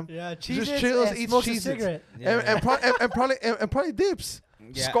Cheez-Its, fam. Yeah, Just chills, and eats smokes a Cheez-Its. cigarette. And probably dips.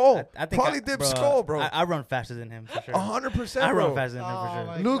 Yeah, Skull. I think Probably dips skull, bro. I run faster than him for sure. 100%, I run bro. faster than him Oh for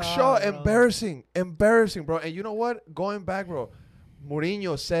my sure. Luke God, Shaw, bro. embarrassing, bro. And you know what? Going back, bro,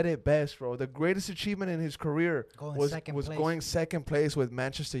 Mourinho said it best, bro. The greatest achievement in his career Going was second place. going second place with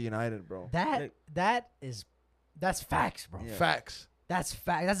Manchester United, bro. That's facts, bro. Yeah. Facts. That's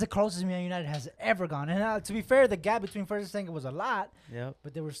fact. That's the closest Man United has ever gone. And to be fair, the gap between first and second was a lot, Yep.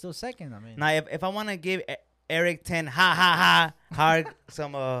 but they were still second. I mean, Now, if I want to give Eric 10 hard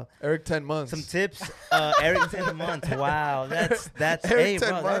some Eric 10 months. some tips, Eric 10 months. Wow, that's Eric hey 10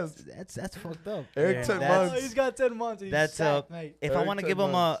 bro, months. that's fucked up. Eric Yeah, 10 that's- months. he's got 10 months. He's That's, sacked, mate. If I Eric want to 10 give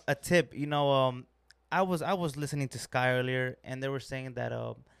him months. a tip, I was listening to Sky earlier, and they were saying that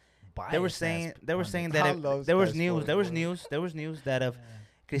they were saying I that love there was Sky news Sports, there was news that if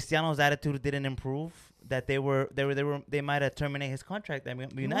Cristiano's attitude didn't improve, that they might have terminated his contract at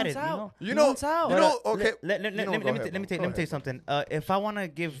United. You know, okay. Let me tell you something. If I want to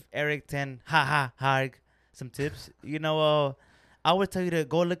give Eric 10 Harg some tips, I would tell you to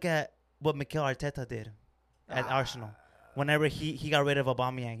go look at what Mikel Arteta did at Arsenal. Whenever he got rid of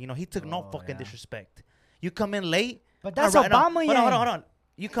Aubameyang, he took no fucking disrespect. You come in late, But that's I write- no, Aubameyang. Hold on.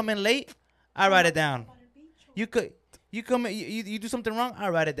 You come in late, I write it down. You come in, you do something wrong, I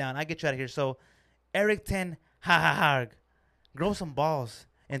write it down. I get you out of here. So, Eric 10 Harg, grow some balls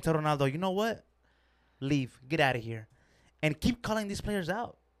and tell Ronaldo, you know what? Leave, get out of here, and keep calling these players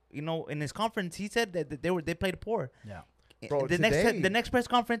out. In his conference, he said that they played poor. Yeah. Bro, the today- next press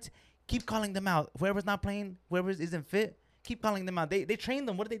conference, keep calling them out. Whoever's not playing, whoever isn't fit, keep calling them out. They trained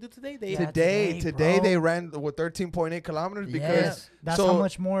them. What did they do today? They Yeah. Today Today, bro. they ran with 13.8 kilometers because Yes. That's so how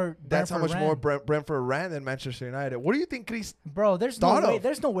much more. that's how much Brentford more ran. Brentford ran than Manchester United. What do you think, Chris? Bro, there's thought no way. of?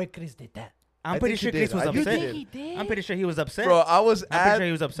 There's no way Chris did that. I'm I pretty think sure he Chris did. was I upset. think he did? I'm pretty sure he was upset. Bro, I was I'm pretty at sure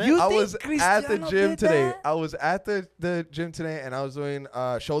he was upset. You I think was at the Cristiano gym did today. that? I was at the gym today, and I was doing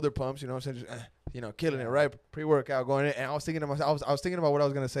shoulder pumps. You know what I'm saying? Just, killing it, right? Pre-workout, going in, and I was thinking to myself, I was thinking about what I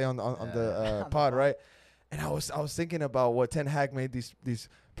was gonna say on the pod, right? And I was thinking about what Ten Hag made these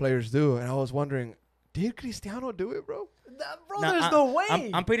players do, and I was wondering, did Cristiano do it, bro? Bro, Now, there's no way.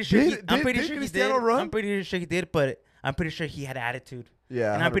 I'm pretty sure. Did Cristiano run? I'm pretty sure he did, but I'm pretty sure he had attitude.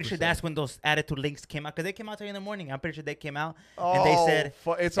 Yeah, And I'm pretty sure 100%. that's when those attitude links came out, because they came out today in the morning. I'm pretty sure they came out and they said,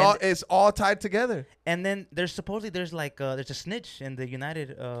 it's all tied together. and then there's like there's a snitch in the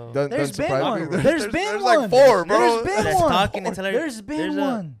United. Doesn't There's been surprise one. me. There's been like one. 4, bro. There's been that's one. talking and telling. There's been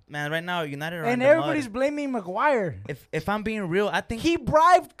one. Man, right now United are And in the everybody's mud. blaming Maguire. If I'm being real, I think He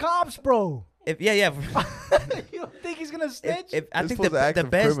bribed cops, bro. yeah. You don't think he's gonna snitch? If I This think fool's an the active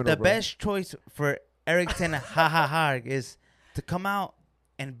best criminal, bro. best choice for Eric Ten Hag is to come out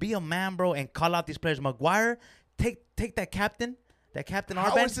and be a man, bro, and call out these players. Maguire, take that captain How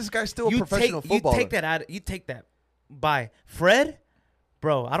armband. is this guy still a you professional footballer? You take that out. You take that. By Fred,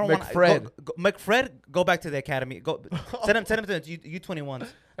 bro. I don't want McFred. McFred. Go back to the academy. Go send him to the U21s.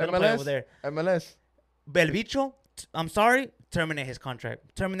 Let him play over there. MLS. Belvicho, I'm sorry. Terminate his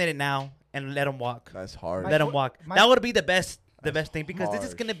contract. Terminate it now and let him walk. That's hard. Let him walk. my- That would be the best thing, because this is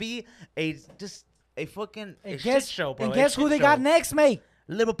harsh. gonna be just a fucking And shit guess, show, bro. and A guess shit who they show. got next, mate?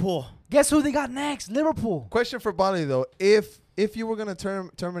 Liverpool. Guess who they got next? Liverpool. Question for Bali though: If you were gonna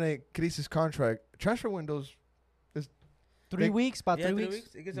terminate Chris's contract, transfer windows 3 weeks, about Yeah, 3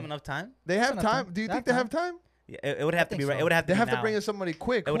 weeks. It gives them enough time. they have enough time. time. Do you They think have they have time? Yeah, it would have to think be right. so. It would have to They be have to now. bring in somebody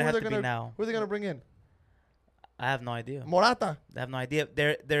quick. It would Who are have they to be gonna now. Who are they gonna bring in? I have no idea. Morata. I have no idea.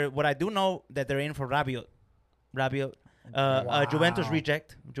 They're what I do know that they're in for Rabiot. Juventus Wow.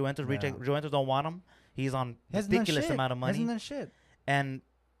 reject. Juventus reject. Juventus don't want him. He's on Hasn't done ridiculous shit. amount of money, Hasn't done shit. and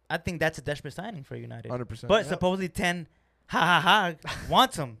I think that's a desperate signing for United. 100%. But supposedly 10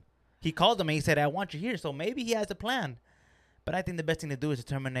 wants him. He called him and he said, "I want you here." So maybe he has a plan. But I think the best thing to do is to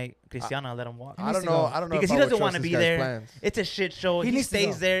terminate Cristiano and let him walk. He I needs don't to know. go. I don't know Because if he I would doesn't trust wanna this be guy's there. plans. It's a shit show. He He needs to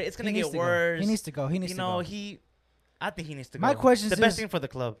stays go. there. It's gonna He get needs to go. worse. He needs to go. He needs You to know, go. he I think he needs to go. My question the is best this- thing for the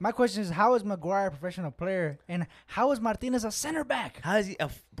club. My question is, how is Maguire a professional player, and how is Martinez a center back? How is he, a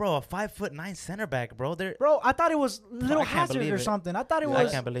 5'9" center back, bro? They're, Bro, I thought it was Little I can't Hazard believe or it. something. I thought it I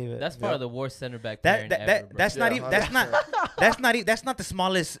was. can't believe it. That's part Yeah. of the worst center back pairing that, ever, bro. that's not Yeah, even that's 100%. not that's not the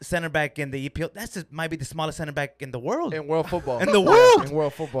smallest center back in the EPL. Might be the smallest center back in the world. In world football. In the world. In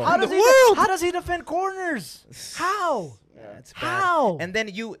world football. How in does the he? world. How does he defend corners? How? Yeah, it's bad. How? And then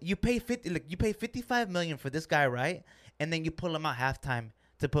you pay 55 million for this guy, right? And then you pull him out halftime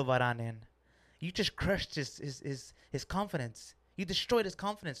to put Varane in. You just crushed his confidence. You destroyed his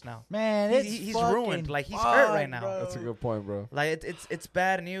confidence now. Man, He's- it's he's fucking ruined. Like, he's hurt right fucked, now. bro. That's a good point, bro. Like it's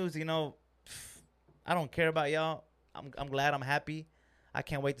bad news, you know. I don't care about y'all. I'm glad. I'm happy. I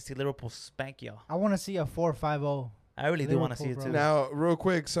can't wait to see Liverpool spank y'all. I want to see a 4-5-0. I really do want to see it Liverpool, too. bro. Now, real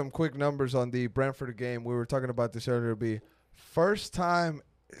quick, some quick numbers on the Brentford game. We were talking about this earlier. First time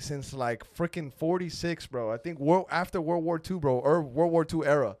since like freaking 46, bro. I think after World War II, bro, or World War II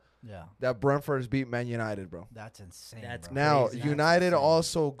era, Yeah, that Brentford has beat Man United, bro. that's insane. That's bro. Now, Crazy. United That's insane.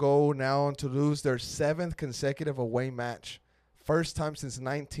 also go now on to lose their 7th consecutive away match. First time since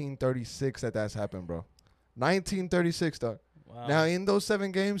 1936 that's happened, bro. 1936, dog. Wow. Now, in those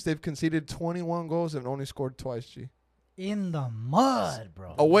 7 games, they've conceded 21 goals and only scored twice, G. in the mud,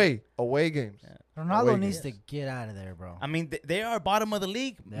 bro. Away games. Yeah. Ronaldo away needs games. to get out of there, bro. I mean, they are bottom of the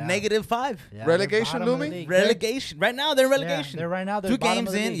league, Yeah. -5. Yeah, Relegation they're bottom of the looming? league. Relegation. Right now, they're Yeah, relegation. they're right now. They're 2 bottom games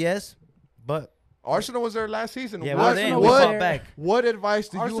of the in, league. yes. But, Arsenal was there last season. yeah, what, we're in. Arsenal We was fought there. back. what advice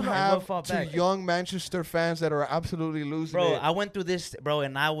do you Arsenal have fought to back. young Manchester fans that are absolutely losing Bro, it? I went through this, bro,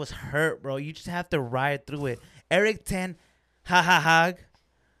 and I was hurt, bro. You just have to ride through it. Eric Ten Hag.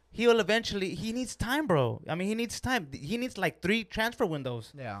 He needs time, bro. I mean, he needs time. He needs like 3 transfer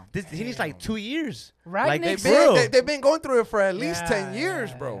windows. Yeah. He needs like 2 years. Ragnick Like, They've for real. they've been going through it for at least Yeah, 10 years,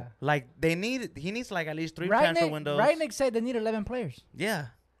 yeah, bro. yeah. Like he needs like at least 3 transfer windows. Ragnick said they need 11 players. Yeah.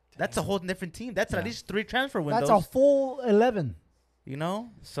 That's a whole different team. That's Yeah. at least 3 transfer windows. That's a full 11. You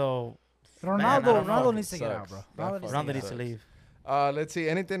know? So I Ronaldo, don't know. Ronaldo needs to get Sucks. out, bro. That Ronaldo needs to Ronaldo get needs out. to leave. Let's see.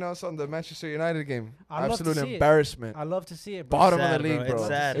 Anything else on the Manchester United game? I'd love to Absolute see it. embarrassment. I love to see it, bro. Bottom Sad, of the league, bro. bro. It's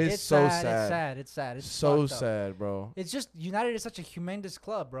sad. It's so It's sad. sad. It's sad. It's So fucked up. sad, bro. It's just United is such a humongous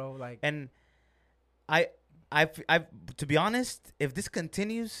club, bro. Like, And I to be honest, if this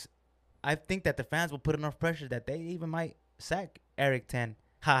continues, I think that the fans will put enough pressure that they even might sack Eric Ten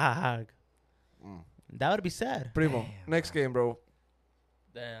Hag. Mm. That would be sad. Primo, Damn, next game, bro.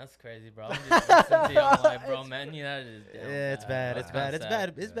 Damn, that's crazy, bro. I'm just listening to you. I'm like, bro, Man United is down. Yeah, it's bad. It's bad. It's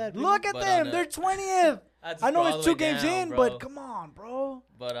bad. It's bad. look at But them. on a- They're 20th. That's I know all it's the 2 way games down, in, bro. but come on, bro.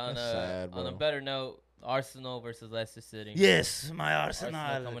 But on That's a sad, on a bro. better note, Arsenal versus Leicester City. Yes, my Arsenal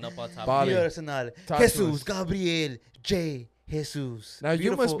Arsenal. coming up on top. Bali. My Arsenal. Talk to Jesus, us. Gabriel, J. Jesus. Now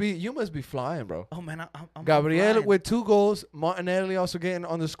Beautiful. you must be flying, bro. Oh man, I'm Gabriel flying. with 2 goals. Martinelli also getting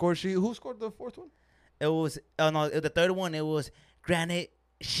on the score sheet. Who scored the 4th one? It was the 3rd one. It was Granit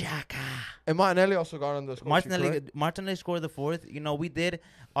Xhaka. And Martinelli also got on the score sheet. correct? Martinelli scored the 4th. You know, we did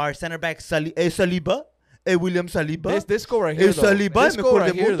our center back Saliba, William Saliba. This goal right here, Es though. Saliba, This el goal mejor right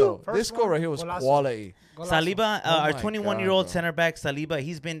del here, mundo. though. First This goal one, right here was golazo. quality. Saliba, Oh our my 21-year-old God, center back Saliba,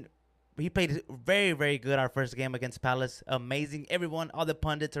 he played very, very good our first game against Palace. Amazing. All the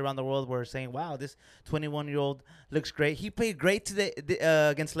pundits around the world were saying, wow, this 21-year-old looks great. He played great today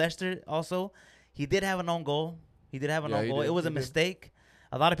against Leicester also. He did have an own goal. Yeah, he It did. was He a did. mistake.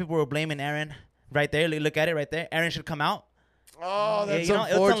 A lot of people were blaming Aaron right there. Look at it right there. Aaron should come out. Oh, that's Yeah,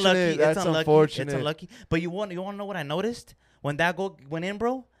 you know, unfortunate. That's It's unlucky. unfortunate. It's unlucky. But you want to know what I noticed when that goal went in,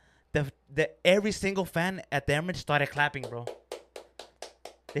 bro? Every single fan at the Emirates started clapping, bro.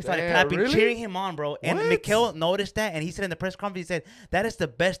 They started Damn, clapping, really? cheering him on, bro. And What? Mikel noticed that, and he said in the press conference, he said that is the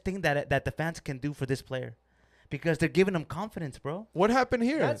best thing that the fans can do for this player, because they're giving him confidence, bro. What happened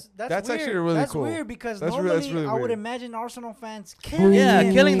here? That's weird. actually really that's cool. weird because That's normally really I would weird. imagine Arsenal fans killing Yeah,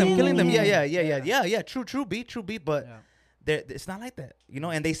 him. killing them. Yeah. Yeah. True beat. But Yeah. it's not like that, you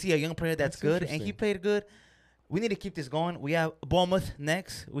know. And they see a young player that's good, and he interesting. played good. We need to keep this going. We have Bournemouth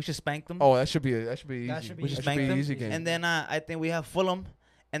next. We should spank them. Oh, that should be easy. That should be we easy. should That should spank be them. an easy game. And then I think we have Fulham.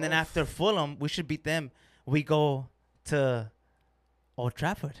 And then Oof. after Fulham, we should beat them. We go to Old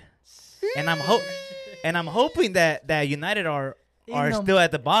Trafford. And I'm hoping that United are In the- still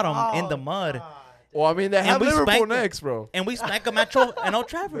at the bottom in the Oh, mud. God. Well, I mean, they have we Liverpool spanked them. next, bro. And we spank them at Old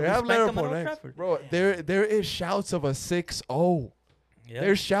Trafford. They We have spank them at Liverpool Old next, Trafford. bro. There is shouts of a 6-0. Yep.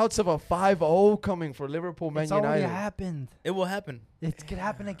 There's shouts of a 5-0 coming for Liverpool, Man It's already United. happened. It will happen. It could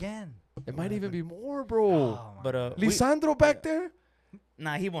happen again. It might even be more, bro. Oh, my But Lisandro back there.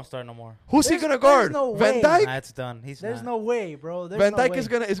 Nah, he won't start no more. Who's he There's- gonna there's guard? no Van way. Dyke. Nah, it's done. He's There's not. no way, bro. There's Van no Dyke way.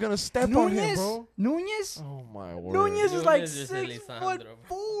 is gonna step on him, Nunez? bro. Nunez? Oh my word. Nunez is like Nunez is 6'4",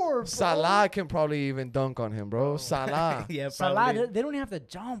 bro. Salah can probably even dunk on him, bro. Salah. Yeah, Salah, probably. they don't even have to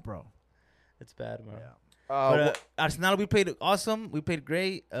jump, bro. It's bad, bro. Uh, But Arsenal, we played awesome. We played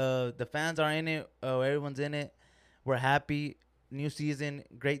great. The fans are in it. Everyone's in it. We're happy. New season,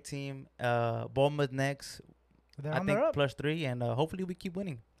 great team. Bournemouth next. They're I on the think up. +3, and hopefully we keep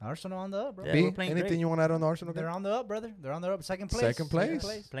winning. Arsenal on the up, bro. Yeah, B, we're playing anything great. you want to add on the Arsenal They're game? on the up, brother. They're on the up. Second place. Second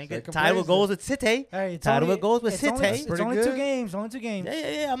place. Playing good. Second Tied with place. goals with City. Hey, it's Tied only, with goals with it's only, City. it's Pretty only good. 2 games. Only 2 games.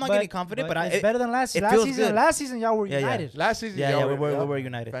 Yeah. I'm not getting confident, but it's better than last it last feels season. good. Last season, y'all were Yeah, yeah. united. Last season, Yeah, y'all we're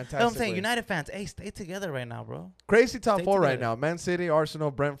united. Fantastic. That's what I'm saying. United fans, hey, stay together right now, bro. Crazy top Stay 4 right together. now. Man City, Arsenal,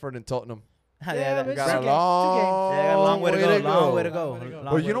 Brentford, and Tottenham. Yeah, but Got Two a games, long, Yeah, got a long way to go. Long way to go. Long way to go. Long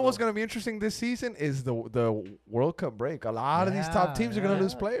But way you to know what's go. going to be interesting this season is the World Cup break. A lot of these top teams are going to yeah.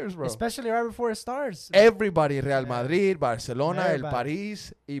 lose players, bro. Especially right before it starts. Everybody, Real Yeah. Madrid, Barcelona, El Everybody.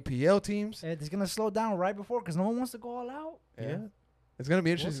 Paris, EPL teams. It's gonna slow down right before because no one wants to go all out. Yeah. It's going to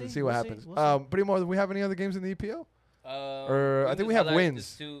be interesting to see, see what we'll see, happens. we'll see. Primo, do we have any other games in the EPL? Or I think we just have highlight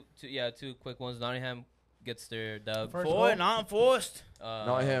wins. just two quick ones. Nottingham gets their dub. First Boy, goal. not enforced.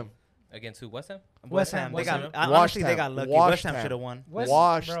 Not him. Against who? West Ham. West Ham. They West got Ham. honestly they West got Ham. lucky. Washed West Ham Ham. should have won.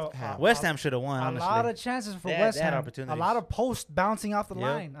 Washed bro, Ham. West Ham should have won. A Honestly. lot of chances for They West had Ham. A opportunities. lot of posts bouncing off the Yep.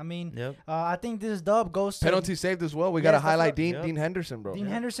 line. I mean, Yep. I think this dub goes to Penalty saved as well. We Yes, got to that's highlight right. Dean, Yep. Dean Henderson, bro. Dean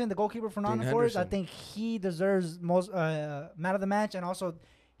Henderson, the goalkeeper for Dean Nottingham Forest. I Henderson. think he deserves most man of the match, and also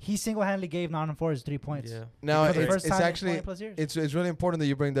he single-handedly gave Nottingham Forest 3 points. Yeah. Now, For the it's first time in actually 20+ years. it's really important that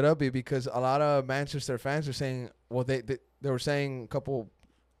you bring that up, B, because a lot of Manchester fans are saying, well, they were saying a couple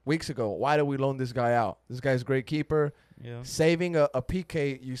weeks ago, why do we loan this guy out? This guy's a great keeper, Yeah. saving a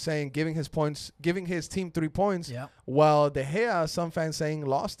PK. You saying giving his team 3 points, Yeah. while De Gea, some fans saying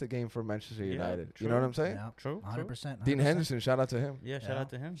lost the game for Manchester Yeah, United. You true. know what I'm saying? Yeah. True. 100%. Dean 100%. Henderson, shout out to him. Yeah. Shout Yeah. out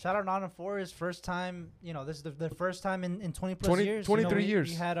to him. Shout out Nottingham Forest, first time. This is the first time in 20+ 20 years. 23 we, years.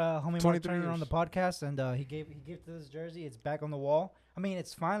 We had homie Mark 23 Turner on the years. podcast, and he gifted this jersey. It's back on the wall. I mean,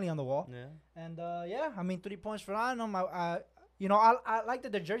 it's finally on the wall. Yeah. And I mean, 3 points for Nottingham. I like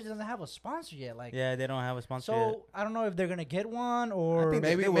that the jersey doesn't have a sponsor yet. Like, Yeah, they don't have a sponsor. so I don't know if they're gonna get one or yet.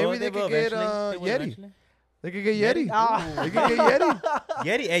 Maybe- will. maybe they will could get, eventually. They will Yeti. eventually. They could get Yeti. Ah. They could get Yeti.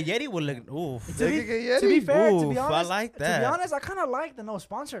 Yeti. Hey, Yeti will look. Oof. To They be- could get Yeti. To be fair, to Oof, be I honest, like To that. be honest, I kind of like the no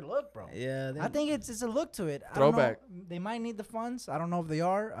sponsor look, bro. Yeah. I think it's a look to it. I don't know. Throwback. They might need the funds. I don't know if they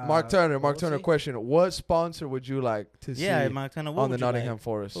are. Mark Turner, but Mark we'll Turner, see. question. What sponsor would you like to Yeah, see Mark Turner. on the Nottingham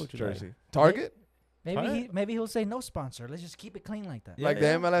Forest What would you like? jersey? Target? Maybe he'll say no sponsor. Let's just keep it clean like that. Yeah, Like the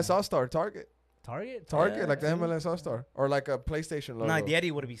MLS All-Star, Target. Target. Target, Yeah, like the yeah. MLS All-Star. Or like a PlayStation logo. Nah, the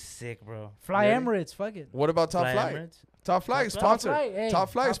Yeti would be sick, bro. Fly Yeah. Emirates. Fuck it. What about Top Fly Flight? Emirates? Top Flight is Top sponsored. Flight, hey, Top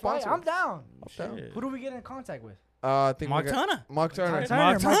Flight is Top Flight, sponsored. I'm down. down. Shit. Who do we get in contact with? I think Mark we got Turner. Mark Turner.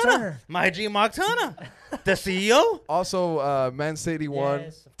 Mark Turner. My G Mark Turner. The CEO. Also, Man City won.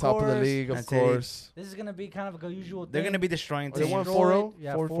 Yes, of Top of the course. league, of Man City. course. This is gonna be kind of a usual thing. They're going to be destroying They teams. won Destroyed. 4-0?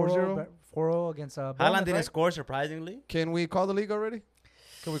 Yeah, 4-0? 4-0 against Haaland Bournemouth, didn't right? score, surprisingly. Can we call the league already?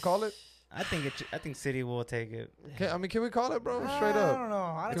 Can we call it? I think City will take it. Can we call it, bro? Straight I up. don't know.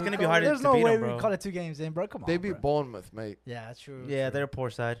 I It's don't gonna know. be hard There's to no beat way 'em, we bro. call it 2 games in, bro. Come on. They beat bro. Bournemouth, mate. Yeah, that's true. Yeah, true. they're poor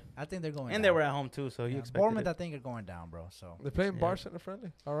side. I think they're going. And down. they were at home, too, so you Yeah, expected Bournemouth, I it. think, are going down, bro. So They're playing Yeah. Barca in a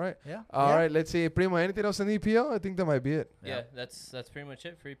friendly. All right. yeah. All right. Let's see. Primo, anything else in the EPL? I think that might be it. Yeah, that's pretty much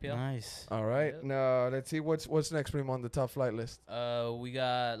it for EPL. Nice. All right. Yep. Now, let's see. What's next, Primo, on the top flight list? We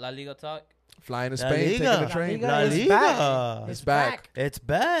got La Liga talk. Flying to La Spain, Liga. taking the La train. Liga La is Liga. back. It's back. It's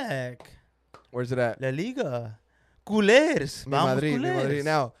back. Where's it at? La Liga. Culers. Mi Vamos, Madrid, mi culers. Madrid.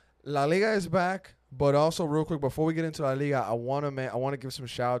 Now, La Liga is back, but also real quick before we get into La Liga, I want to give some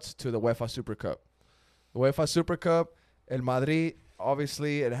shouts to the UEFA Super Cup. The UEFA Super Cup, El Madrid.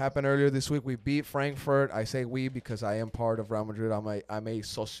 Obviously, it happened earlier this week. We beat Frankfurt. I say we because I am part of Real Madrid. I'm a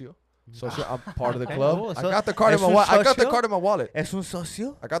socio. I'm part of the Okay. club. Oh, I so- got the card in es my un wallet. I got the socio? card in my wallet. Es un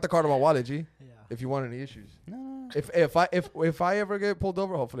socio? I got the card in my wallet, G. Yeah. If you want any issues. No. If I ever get pulled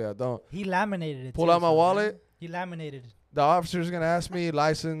over, hopefully I don't. He laminated it. Pull too, out my so- wallet. He laminated. The officer's gonna ask me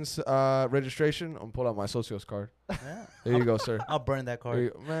license, registration. I'm pull out my socios card. Yeah. There you go, sir. I'll burn that There card.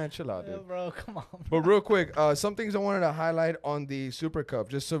 you- man, chill out, Yeah, dude. bro, come on. But real quick, some things I wanted to highlight on the Super Cup.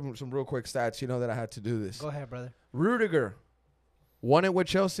 Just some real quick stats. You know that I had to do this. Go ahead, brother. Rudiger won it with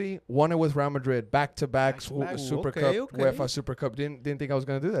Chelsea, won it with Real Madrid, back-to-back Back-to-back. Super Okay, Cup, okay. UEFA Super Cup. Didn't think I was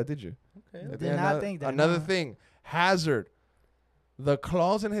gonna do that, did you? Okay. At the Did end, not another- think that, Another no. thing, Hazard, the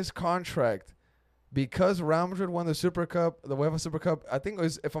clause in his contract because Real Madrid won the Super Cup, the UEFA Super Cup. I think it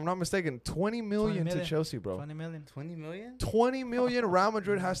was, if I'm not mistaken, 20 million to million. Chelsea, bro. 20 million. 20 million? 20 million Real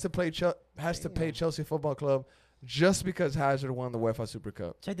Madrid has to pay Damn. Chelsea Football Club just because Hazard won the UEFA Super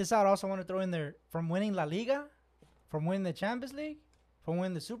Cup. Check this out. I also want to throw in there, from winning La Liga, from winning the Champions League, from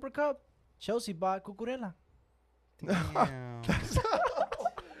winning the Super Cup, Chelsea bought Cucurella. Damn.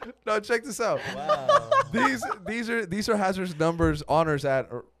 No, check this out. Wow. These are Hazard's numbers, honors at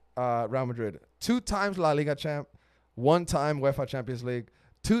Real Madrid. 2 times La Liga champ, 1 time UEFA Champions League,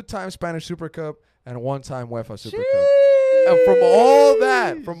 2 times Spanish Super Cup, and 1 time UEFA Super Cup.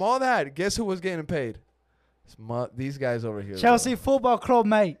 And from all that, guess who was getting paid? These guys over here. Chelsea Football Club,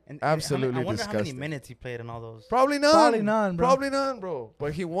 mate. And Absolutely I wonder how many disgusting. minutes he played in all those. Probably none. Probably none, bro. bro.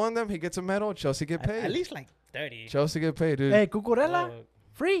 But he won them. He gets a medal. Chelsea get paid. At least like 30. Chelsea get paid, dude. Hey, Cucurella, Fuck.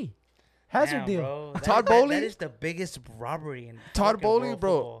 free. Hazard Damn, deal. bro. Todd That Bowley? the biggest robbery in Todd fucking Bowley, world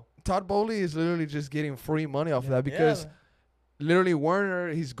bro. football. Todd Bowley is literally just getting free money off Yeah. that because literally Werner,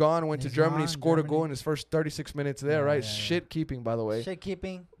 he's gone, went to He's Germany, gone, scored a goal Germany. in his first 36 minutes there, Yeah, right? yeah, yeah. Shit keeping, by the way. Shit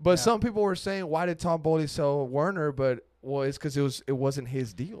keeping. But Yeah. some people were saying, why did Todd Bowley sell Werner? But well, it's because it wasn't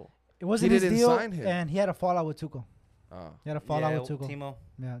his deal. It wasn't He his didn't deal, sign him. and he had a fallout with Tuchel. Oh, He had a fallout Yeah, with Tuchel. Timo.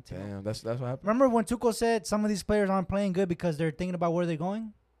 Yeah, Tuchel. damn, that's what happened. Remember when Tuchel said some of these players aren't playing good because they're thinking about where they're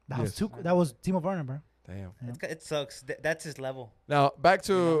going? That was Yes. Tuchel. That was Timo Werner, bro. Damn. Yeah. It sucks. That's his level. Now back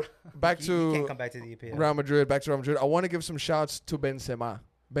to He can't come back to the EPL. Real Madrid. Back to Real Madrid. I want to give some shouts to Benzema.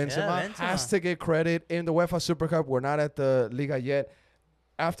 Benzema Benzema. has to get credit in the UEFA Super Cup. We're not at the Liga yet.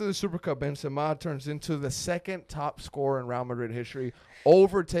 After the Super Cup, Benzema turns into the second top scorer in Real Madrid history,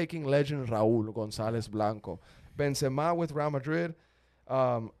 overtaking legend Raúl González Blanco. Benzema with Real Madrid.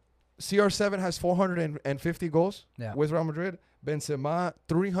 CR7 has 450 goals Yeah. with Real Madrid. Benzema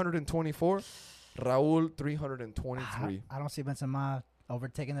 324. Raúl 323. I don't see Benzema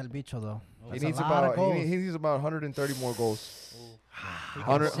overtaking El Bicho, though. He That's a needs lot about of goals. he needs about 130 more goals. Ooh.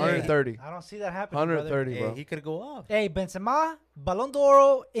 130. I don't see that happening. 130, Hey, bro. he could go off. Hey, Benzema, Ballon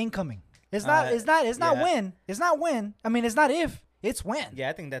d'Oro incoming. It's not. Uh, It's not. It's not yeah. when. It's not when. I mean, it's not if. It's when. Yeah,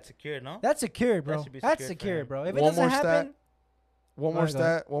 I think that's secured, no? That's secured, bro. should be That's secured for secured, him. bro. If it One doesn't more stat. happen, One Go more ahead, go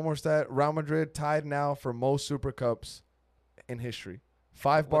ahead. stat. One more stat. Real Madrid tied now for most Super Cups in history.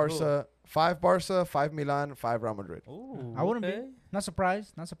 5 With who? Barca, 5 Milan, 5 Real Madrid. Ooh, I wouldn't okay. be. Not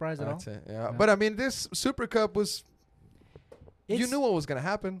surprised. Not surprised at all. That's it. Yeah. Yeah. But I mean, this Super Cup was. You It's- knew what was gonna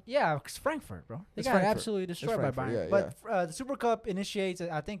happen. Yeah, it's Frankfurt, bro. They It's got Frankfurt. absolutely destroyed by Frankfurt, Bayern. yeah, But the Super Cup initiates,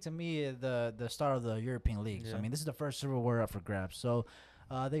 I think, to me, the start of the European leagues. Yeah. I mean, this is the first Super World up for grabs. So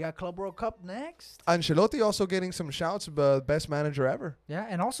they got Club World Cup next. Ancelotti also getting some shouts, but best manager ever. Yeah,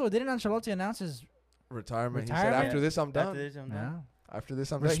 and also didn't Ancelotti announce his Retirement. He Retirement? said, "After this, I'm After done. this, I'm done. yeah After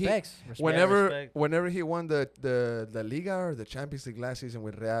this, I'm done." He- respects. Whenever respect. whenever he won the Liga or the Champions League last season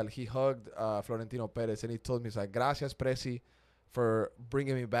with Real, he hugged Florentino Perez and he told me, he's like, "Gracias, Presi, for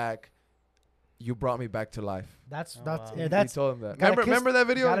bringing me back. You brought me back to life." That's Oh, that's wow. yeah, He that's told him that. gotta Remember that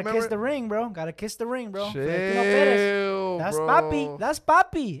video? gotta Remember? kiss the ring, bro. Gotta kiss the ring, bro. Florentino Perez. Chill, That's bro. papi. That's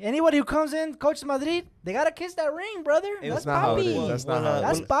papi. Anybody who comes in, Coach Madrid, they gotta kiss that ring, brother. Hey, That's That's not how it papi. is. That's not how it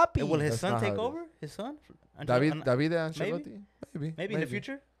That's is. papi. Will his That's son not how take it is. over? His son? Davide Ancelotti? Maybe in the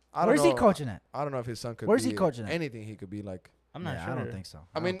future? I don't Where's he know. coaching at? I don't know if his son could Where's be he coaching at? anything he could be like. I'm not Yeah, sure. I don't think so.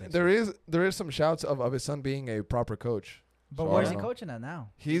 I don't mean, think there is some shouts of his son being a proper coach. But So I where's don't he know. coaching at now?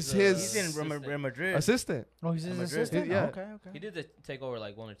 He's He's his in Real Madrid. assistant. Oh, he's his Madrid. assistant. Yeah. Okay, okay. He did take over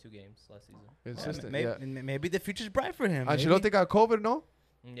like 1 or 2 games last season. Assistant. maybe, Yeah. maybe the future's bright for him. maybe. Ancelotti got COVID, no?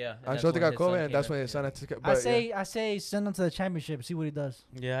 Yeah. and that's Ancelotti when got his son COVID, and came that's in. when his son Yeah. had to. I say send him to the championship. See what he does.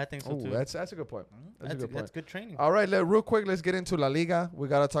 Yeah, I think so Oh, too. that's a good point. That's a good point. That's good training. All right, real quick, let's get into La Liga. We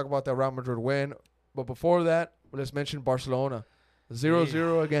got to talk about that Real Madrid win. But before that, let's mention Barcelona.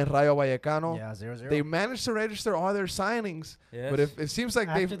 0-0 against Rayo Vallecano. Yeah, 0-0. They managed to register all their signings, Yes. but if it seems like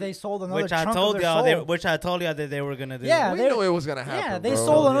After they sold another which I chunk told of their y'all, soul. which I told y'all that they were gonna do. Yeah, we they're- knew it was gonna happen. Yeah, they bro.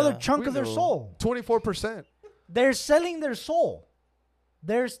 sold another Yeah. chunk We of their knew. soul. 24%. They're selling their soul.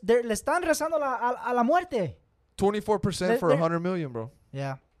 They're le están rezando a la muerte. 24% for They're- 100 million, bro.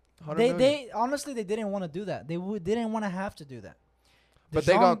 Yeah. 100 They million. honestly they didn't want to do that. They didn't want to have to do that. But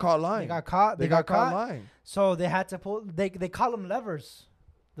they got Deschamps- caught lying. They got caught. They got caught lying. So they had to pull. They call them levers.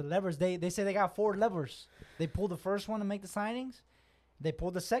 The levers. They say they got 4 levers. They pulled the first one to make the signings. They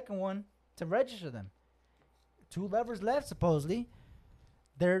pulled the second one to register them. 2 levers left supposedly.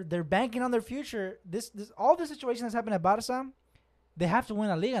 They're banking on their future. This all the situation that's happened at Barca, they have to win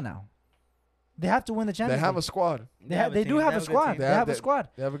a Liga now. They have to win the They Champions have a League. squad. They do have a good squad. team. They They have a have- squad.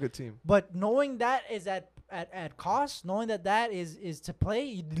 They have a good team. But knowing that is at cost, knowing that is to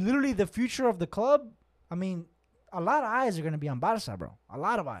play, literally the future of the club. I mean, a lot of eyes are going to be on Barca, bro. A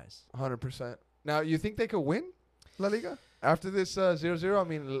lot of eyes. 100%. Now, you think they could win La Liga after this 0-0? I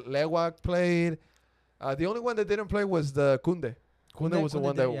mean, Lewak played. The only one that didn't play was the Kunde. Kunde was the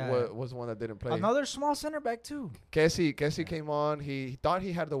one that was the one that didn't play. Another small center back too. Kessie came on. He thought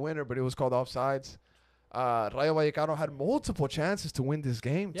he had the winner, but it was called offsides. Rayo Vallecano had multiple chances to win this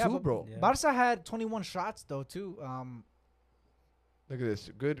game too, bro. Yeah. Barca had 21 shots though too. Look at this.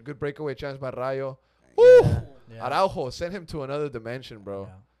 Good breakaway chance by Rayo. Yeah. Araujo sent him to another dimension, bro.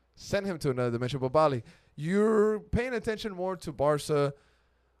 Yeah. Send him to another dimension. But Bali, you're paying attention more to Barca.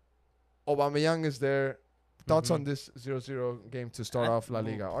 Aubameyang is there. Thoughts on this 0-0 game to start off La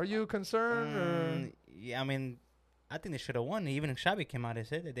Liga? Are you concerned? Or? Yeah, I mean, I think they should have won. Even Xavi came out and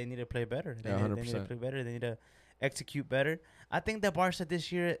said that they need to play better. They need to 100%. play better. They need to execute better. I think that Barca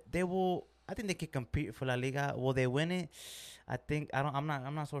this year, I think they can compete for La Liga. Will they win it?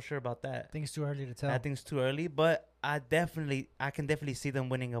 I'm not so sure about that. I think it's too early to tell. I think it's too early, but I can definitely see them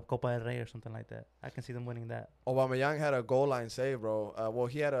winning a Copa del Rey or something like that. I can see them winning that. Aubameyang had a goal line save, bro.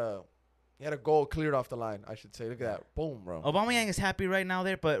 He had a goal cleared off the line, I should say. Look at that. Boom, bro. Aubameyang is happy right now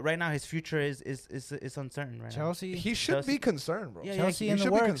there, but right now his future is uncertain right Chelsea. He should be concerned, bro. Yeah, Chelsea you in the should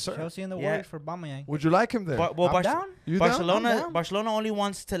be works. concerned. Chelsea in the Yeah. works for Aubameyang. Would you like him there? now. I'm down. You down? Barcelona I'm down. Barcelona only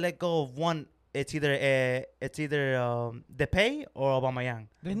wants to let go of one. It's either Depay or Aubameyang.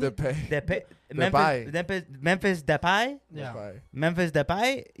 They need- Depay, Depay. Memphis Depay. yeah. Right. Memphis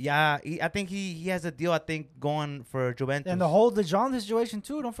Depay. Yeah, I think he has a deal. I think going for Juventus. And the whole De Jong situation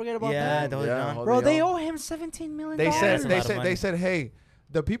too. Don't forget about Yeah, that. the whole John. hold Bro, it they on. owe him $17 million. They said That's a they lot of said money. they said, hey,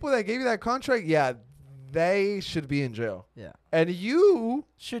 the people that gave you that contract, yeah, they should be in jail, Yeah. and you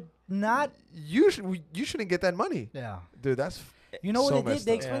Should not. shouldn't get that money, Yeah. dude. That's You know So what they did? messed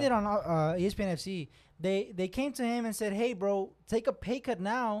They up. explained it on ESPN FC. They came to him and said, "Hey, bro, take a pay cut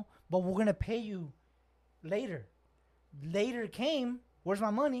now, but we're gonna pay you later." Later came. Where's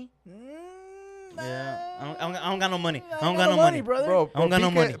my money? Yeah, I don't got no money. I don't got got no money. brother. bro. I don't got no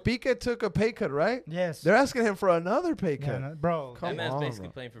money. Piqué took a pay cut, right? Yes. They're asking him for another pay Yeah, cut. no, bro. Come That man's on, basically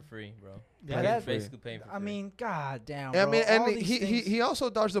bro. playing for free, bro. Yeah, He's that's- basically paying for free. I mean, god damn. I Bro. mean, and All these he things- also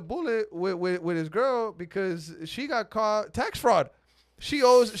dodged a bullet with his girl because she got caught tax fraud. She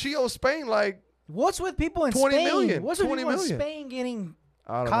owes Spain like What's with people in 20 Spain? million, What's with 20 people million. in Spain getting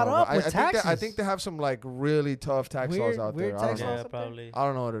I don't Caught know. up bro. with I taxes. think they have some like really tough tax Weird- laws out weird there. I don't tax know. laws. Yeah, up there? probably. I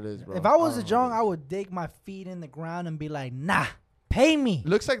don't know what it is, bro. If I was don't a know what Jong, it I would dig my feet in the ground and be like, nah, pay me. is.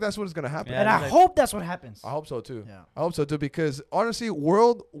 Looks like that's what's gonna happen. Yeah, And I like- hope that's what happens. I hope so too. Yeah. I hope so too because honestly,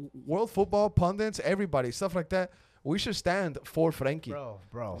 world football pundits, everybody, stuff like that, we should stand for Frankie. Bro.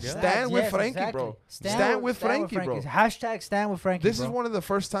 Yeah. Stand with Frankie, bro. Stand with Frankie, bro. Hashtag stand with Frankie, This bro. is one of the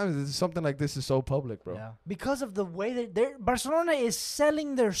first times this is something like this is so public, bro. Yeah. Because of the way that Barcelona is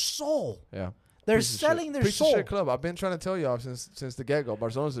selling their soul. Yeah. They're Piece of selling shit. their piece soul. of shit club. I've been trying to tell y'all since the get go.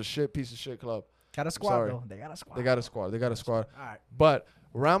 Barcelona's a shit piece of shit club. Got a squad, Sorry. though. They got a squad. They got a squad. They got a squad. All right. But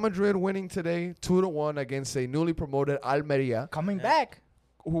Real Madrid winning today 2-1 against a newly promoted Almeria, Coming Yeah. back.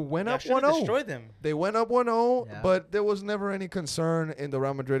 who went Yeah, up should've 1-0. destroyed them. They went up 1-0, Yeah. but there was never any concern in the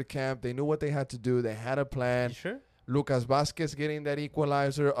Real Madrid camp. They knew what they had to do. They had a plan. You sure? Lucas Vasquez getting that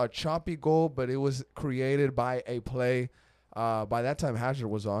equalizer, a choppy goal, but it was created by a play. By that time, Hazard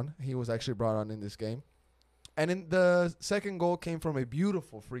was on. He was actually brought on in this game. And in the second goal came from a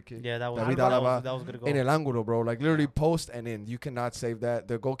beautiful free kick. Yeah, that was David that Alaba was good to go. In el ángulo, bro. Like literally post and in. You cannot save that.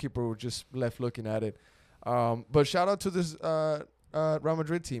 The goalkeeper was just left looking at it. But shout out to this Real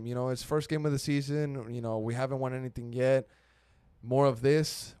Madrid team. You know, it's first game of the season. You know, we haven't won anything yet. More of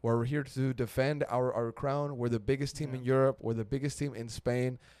this. We're here to defend our crown. We're the biggest team in Europe. We're the biggest team in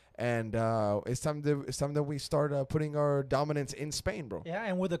Spain. And it's time that we start putting our dominance in Spain, bro. Yeah,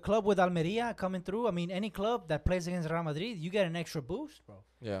 and with a club with Almeria coming through, I mean, any club that plays against Real Madrid, you get an extra boost, bro.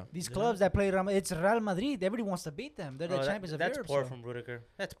 Yeah. These Yeah. clubs that play Real Madrid, it's Real Madrid. Everybody wants to beat them. They're Bro, the champions of that's Europe. poor so. from Rudiger.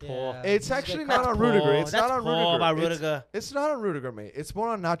 That's poor. Yeah. It's He's actually got not on Poor. Rudiger. It's That's not on poor Rudiger. by It's- Rudiger. It's not on Rudiger, mate. It's more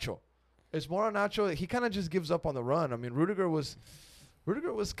on Nacho. It's more on Nacho. He kind of just gives up on the run. I mean, Rudiger was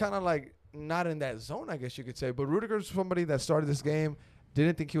kind of like not in that zone, I guess you could say. But Rudiger's somebody that started this game,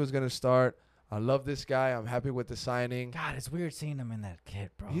 didn't think he was going to start. I love this guy. I'm happy with the signing. God, it's weird seeing him in that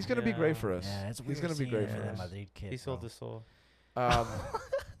kit, bro. He's going to be Yeah. great for us. Yeah, it's weird. He's going to be seeing great him for in that us. Madrid kit, He sold bro. his soul.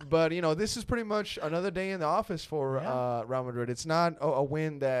 But, you know, this is pretty much another day in the office for Yeah. Real Madrid. It's not a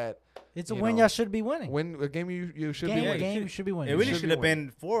win that It's a you win know, y'all should be winning. a game you should be game, winning. game you should be winning. It really should should be have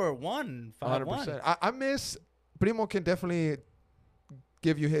been 4-1, 5-1. 100%. I miss Primo can definitely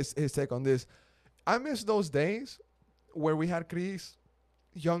give you his take on this. I miss those days where we had Chris,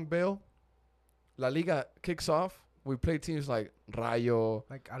 Young Bale, La Liga kicks off. We play teams like Rayo,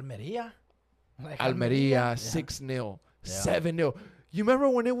 Like Almeria. Like Almeria, Yeah. 6-0, Yeah. 7-0. You remember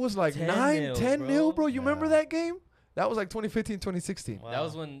when it was like 10-0, 10-0, bro? You remember Yeah. that game? That was like 2015, 2016. Wow. That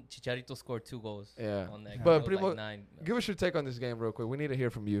was when Chicharito scored 2 goals. Yeah. On that Yeah. game. But It was Primo, like 9. Give us your take on this game real quick. We need to hear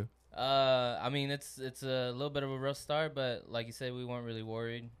from you. I mean, it's a little bit of a rough start, but like you said, we weren't really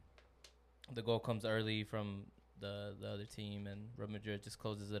worried. The goal comes early from the other team, and Real Madrid just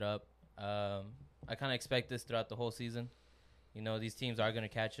closes it up. I kind of expect this throughout the whole season. You know, these teams are going to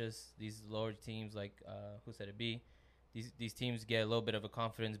catch us. These lower teams, like who said it be, these teams get a little bit of a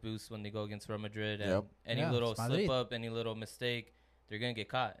confidence boost when they go against Real Madrid. And Yep. any Yeah, little it's Madrid. slip up, any little mistake, they're going to get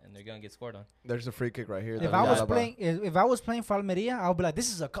caught, and they're going to get scored on. There's a free kick right here. If David I was Alaba. playing, if I was playing for Almeria, I would be like,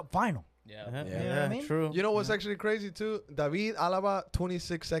 this is a cup final. Yeah. Yeah, You know what I mean? True. You know what's actually crazy too? David Alaba,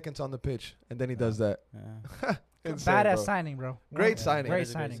 26 seconds on the pitch, and then he does that. Yeah. Insane, Badass bro. signing, bro. Great Yeah. signing. Great It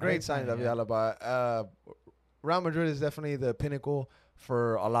is a great signing. Great sign, David yeah. Alaba. Real Madrid is definitely the pinnacle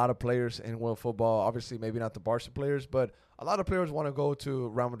for a lot of players in world football. Obviously, maybe not the Barca players, but a lot of players want to go to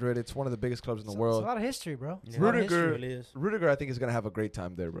Real Madrid. It's one of the biggest clubs in the It's world. a lot of history, bro. It's Yeah. a lot of Rudiger- history. Really is. Rudiger, I think, is going to have a great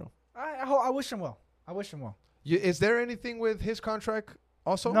time there, bro. I wish him well. I wish him well. Is there anything with his contract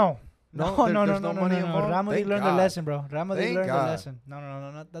also? No. No, No, there- no, no, there's no, no no, money no, no. involved? Real Madrid Thank learned God. the lesson, bro. Real Madrid Thank learned God. the lesson.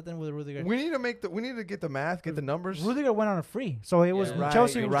 No, nothing with Rudiger. We need to we need to get the math, get the numbers. Rudiger went on a free, so it was Yeah. Right,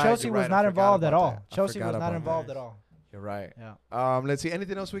 Chelsea. you're right, Chelsea you're was right. not I forgot involved at about all. that. I Chelsea forgot was not about involved that. at all. You're right. Yeah. Let's see.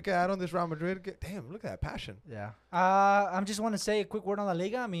 Anything else we can add on this Real Madrid? Damn, look at that passion. Yeah. I just want to say a quick word on La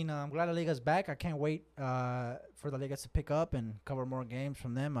Liga. I mean, I'm glad La Liga's back. I can't wait for the Liga to pick up and cover more games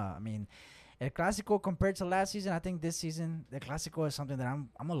from them. I mean, El Clásico compared to last season, I think this season the Clásico is something that I'm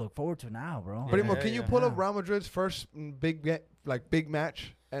gonna look forward to now, bro. Yeah. Primo, can you pull up Yeah. Real Madrid's first big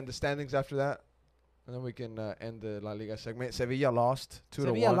match and the standings after that? And then we can end the La Liga segment. Sevilla lost 2-1.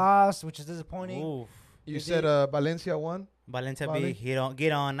 Sevilla lost, which is disappointing. Oof. You They said did. Valencia won? Valencia Vale. be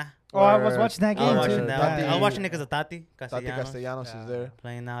get on. Oh, I was Or watching that I was game watching too. that. Tati- I was watching it because of Tati Tati Castellanos Castellanos is there.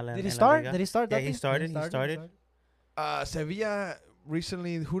 playing now. Did he start? Did he start? Yeah, that he game? started. He started. Sevilla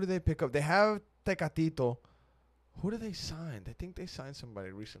recently, who did they pick up? They have Tecatito. Who did they sign? I think they signed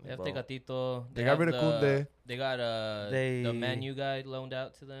somebody recently, They have bro. Tecatito. They got have rid of Koundé. They got They- the Man U guy loaned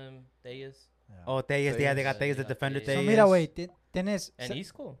out to them, Deas. Oh, Tellez. Yeah, they got Tellez. Tellez, the Yeah, defender. Tellez. So Tellez. mira, wait, tenés. And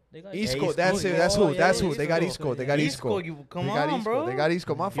Isco. They got Isco, Isco, that's it. yeah. That's who. Oh, That's yeah, who. They got Isco. Isco. They got Isco, Isco. you come They got on, Isco. bro. They got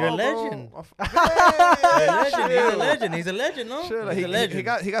Isco. My You're a fault, bro. legend. My f- He's a legend. He's a Chill. legend. He's a legend. No, Shit, like he's a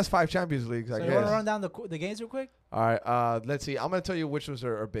legend. he got 5 Champions Leagues, I So you want to guess. run down the games real quick? All right, let's see. I'm gonna tell you which ones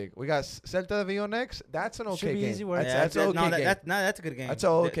are big. We got Celta de Vigo next. That's an Should okay be game. easy work. That's an okay game. That's a good game. That's a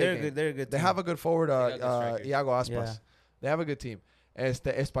okay They're game. good. They're a good. They team. have a good forward, They got good strikers. Iago Aspas. Yeah. They have a good team.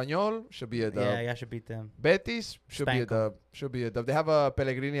 Español should be a dub. Yeah, y'all should beat them. Betis should be a Spank 'em. dub. Should be a dub. They have a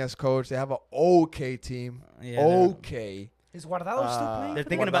Pellegrini as coach. They have a okay team. Yeah, Okay. Is Guardado still playing? They're for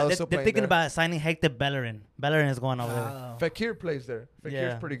thinking them? about Guardado's they're, still they're playing thinking there. about signing Hector Bellerin. Bellerin is going over there. Wow. Fekir plays there. Fekir's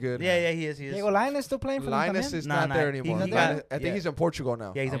Yeah. pretty good. Yeah, he is. He is. Diego Lainez still playing for them? Linus también? is Nah, not nah, there he- anymore. he Linus- got- I think yeah. he's in Portugal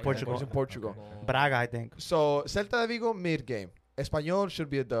now. Yeah, he's in Okay. Portugal. He's in Portugal. Braga, I think. So Celta de Vigo mid game. Español should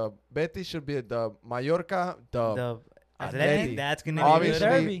be a dub. Betis should be a dub. Mallorca dub. The Atleti. Athletic, that's gonna be Obviously,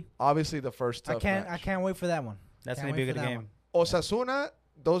 good. Derby. obviously the first I tough can't. match. I can't wait for that one. That's Can't gonna be a wait good for that game. Osasuna,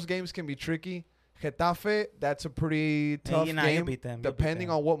 those games can be tricky. Getafe, that's a pretty tough You'll game, beat them.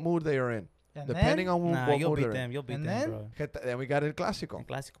 depending on what mood they are in. And Depending then, on Nah, what you'll mood beat they're in. them. You'll beat And them, then? bro. Then we got El Clásico.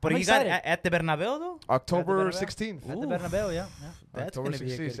 Clásico. But I'm you got excited. at the Bernabeu though. October Bernabeu? 16th. at the Oof. Bernabeu, yeah. That's October gonna be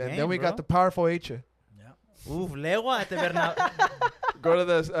a 16th. good And game, then we bro. got the powerful H. Oof, Legua at the Bernabeu. Go to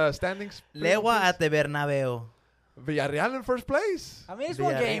the standings. Legua at the Bernabeu. Villarreal in first place. I mean, it's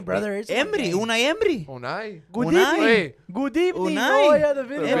one Villarreal. game, brother. It's one Emery, game. Unai Emery. Unai. Good Unai. evening. Hey, Good evening. Unai. Oh yeah, the the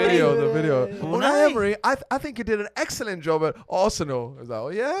video. video, the Yeah, video. yeah, yeah. Unai. Unai Emery, I think he did an excellent job at Arsenal. I was like, oh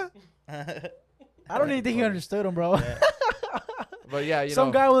yeah? I don't even think he understood him, bro. But yeah, you Some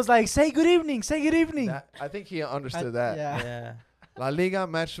know. guy was like, "Say good evening. Say good evening." I think he understood that. Yeah. Yeah. La Liga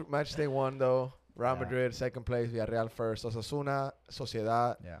match day 1 though. Real Yeah. Madrid second place, Villarreal first, Osasuna,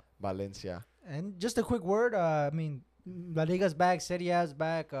 Sociedad, Yeah. Valencia. And just a quick word. I mean, La Liga's back. Serie A's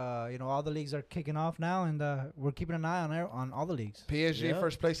back. You know, all the leagues are kicking off now, and we're keeping an eye on all the leagues. PSG Yep.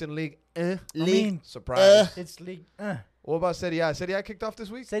 first place in league. I mean, Surprise. it's league. What about Serie A? Serie A kicked off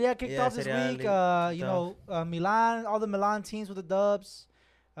this week? Serie A kicked Yeah, off this Serie A week. league You know, Milan, all the Milan teams with the dubs.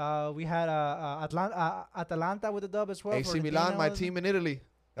 We had Atalanta with the dub as well. AC Fiorentina Milan, my was- team in Italy.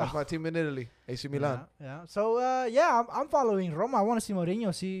 That's my team in Italy. AC Milan. Yeah. So yeah, I'm following Roma. I want to see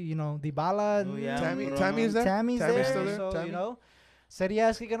Mourinho. See, you know, Dybala. Oh, yeah, Tammy, Roma. Tammy's there. Tammy's there. still there. So Tammy? you know, Serie A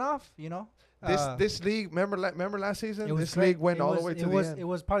is kicking off. You know, This league, remember last season? it was This great. league went It all the was- way it to was, the end. It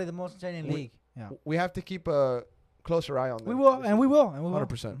was probably the most entertaining We- league. Yeah. We have to keep closer eye on them. We will, and we will, and we will.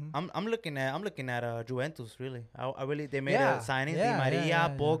 100%. Mhm. I'm looking at Juventus really. I really they made Yeah, a signing. yeah, Di Maria, yeah,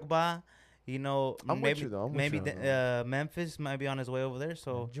 yeah. Pogba. You know, I'm with maybe you, though. I'm with maybe you on the, Memphis might be on his way over there.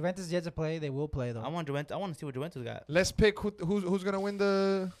 So Juventus yet to play. They will play though. I want Juventus. I want to see what Juventus got. Let's pick who's gonna win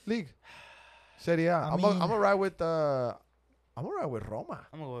the league. Serie A. I'm gonna ride with Roma.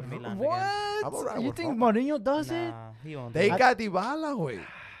 I'm gonna go with Milan What? I'm alright You with think Roma. Mourinho does again. it? Nah, he won't. They do it. got Dybala, way.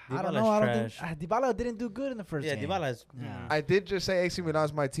 I don't Dybala's know. I don't think trash. Dybala didn't do good in the first Yeah, game. Dybala's. Yeah. I did just say AC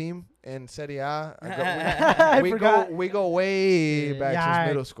Milan's my team in Serie A. I We forgot. go way back Yeah, since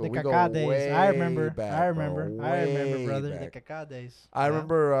middle school. The We Kaká go days. way I remember. back, I remember. bro. I remember, Way brother. back. The Kaká days. I Yeah.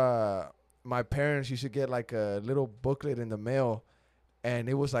 remember my parents used to get like a little booklet in the mail, and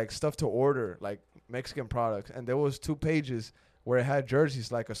it was like stuff to order, like Mexican products, and there was 2 pages where it had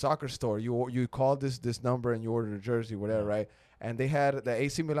jerseys, like a soccer store. You called this number and you ordered a jersey, whatever, right? And they had the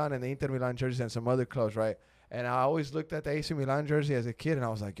AC Milan and the Inter Milan jerseys and some other clubs, right? And I always looked at the AC Milan jersey as a kid, and I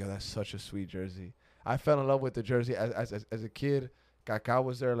was like, yo, that's such a sweet jersey. I fell in love with the jersey as a kid. Kaká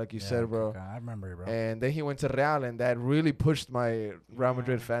was there, like you said, bro. Kaká, I remember it, bro. And then he went to Real, and that really pushed my Real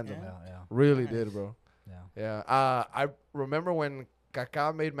Madrid fandom. yeah, yeah, Really Nice. did, bro. yeah. Yeah. I remember when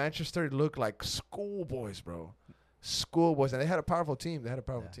Kaká made Manchester look like schoolboys, bro. Schoolboys, and they had a powerful team. Yeah.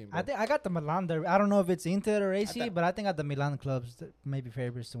 Team. I bro. think I got the Milan there. I don't know if it's Inter or AC, thought- but I think I got the Milan clubs that maybe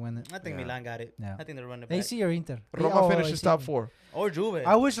favorites to win it. I think Yeah. Milan got it. Yeah. I think they're running back. AC or Inter? Roma Oh, finishes AC. top 4. Or Juve.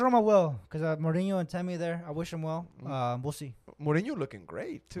 I wish Roma well because Mourinho and Tammy there. I wish him well. Mm. We'll see. Mourinho looking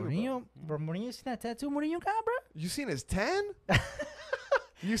great too. Mourinho, bro. Mourinho seen that tattoo Mourinho got, bro? You seen his tan?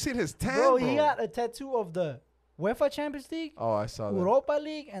 You seen his tan, Bro, bro? he got a tattoo of the UEFA Champions League, Oh, I saw that. Europa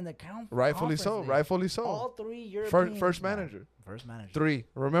League, and the Rightfully Conference so. League. Rightfully so. All 3 European. First manager. First manager. 3.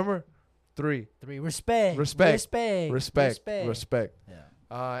 Remember? 3. 3. Respect. Respect. Respect. Respect.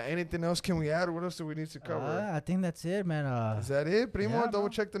 Yeah. Anything else can we add? What else do we need to cover? I think that's it, man. Is that it, Primo? yeah, Double bro.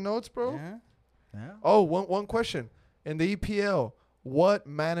 check the notes, bro. Yeah. Yeah. Oh, one question. In the EPL, what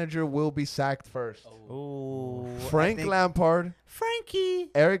manager will be sacked first? Oh. Ooh. Frank Lampard,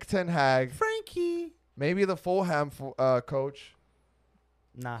 Frankie. Eric Ten Hag, Frankie. maybe the Fulham coach.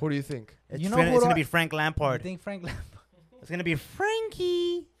 Nah. Who do you think? It's You know gonna, who it's do gonna I- be Frank I Lampard. think Frank. It's gonna be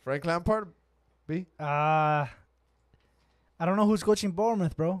Frankie. Frank Lampard? I don't know who's coaching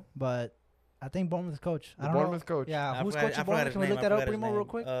Bournemouth, bro, but I think Bournemouth coach. The I don't Bournemouth coach. know. Yeah, I who's forgot- I coaching forgot Bournemouth? his Can we name. look I that up, forgot his Primo,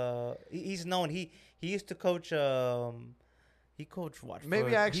 real name. quick? He's known. He used to coach. He coached Watford. Maybe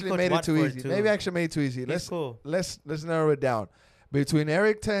He I actually coached made it too Watford easy. Maybe I actually made it too easy. He's cool. Let's narrow it down. Between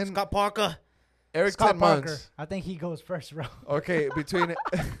Eric Ten Scott Parker. Scott Ten Parker. Months. I think he goes first, bro. Okay, between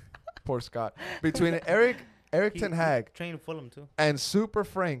poor Scott. Between Eric Ten Hag trained Fulham too. and Super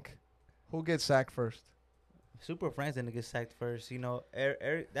Frank, who gets sacked first? Super Frank's gonna get sacked first. You know,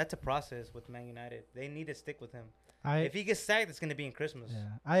 Eric, that's a process with Man United. They need to stick with him. If he gets sacked, it's gonna be in Christmas. Yeah,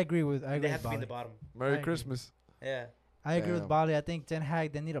 I agree with. I They agree have with to be in the Bali. bottom. Merry agree. Christmas. Yeah, I agree with Damn. Bali. I think Ten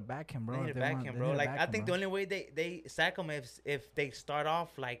Hag. They need to back him, bro. they need if to back want- him, they bro. need to Like back I him, think bro. the only way they sack him is if they start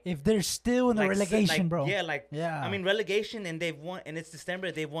off like if they're still in the like, relegation, like, bro. Yeah, like Yeah. I mean relegation, and they've won, and it's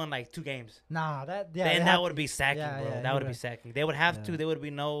December. They've won like 2 games. Nah, that yeah. Then they that have would to- be sacking, yeah, bro. yeah, that you're would be right. sacking. They would have Yeah. to. There would be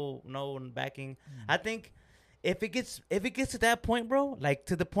no backing. Mm. I think if it gets to that point, bro, like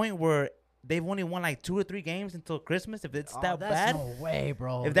to the point where they've only won like 2 or 3 games until Christmas, if it's Oh, that that's bad, no way,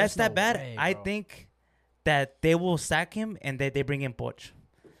 bro. if that's that no bad, way, I bro. think that they will sack him and they bring in Poch,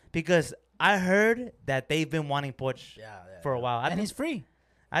 because I heard that they've been wanting Poch for a while. And he's free.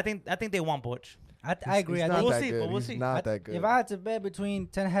 I think they want Poch. I agree. He's I not think We'll that see, good. but we'll He's see. not that good. if I had to bet between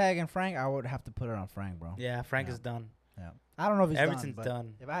Ten Hag and Frank, I would have to put it on Frank, bro. Yeah, Frank Yeah. is done. Yeah. I don't know if he's Everton's done.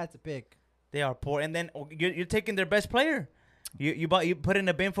 done. But if I had to pick, They are poor, and then you're taking their best player. You put in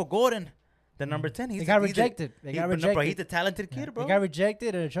a bin for Gordon, the number 10. they got rejected. They got Bro, rejected. he's a talented Yeah. kid, bro. They got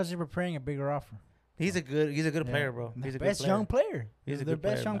rejected, and Chelsea were praying a bigger offer. He's a good player, bro. The He's a best good player. young player. He's a their good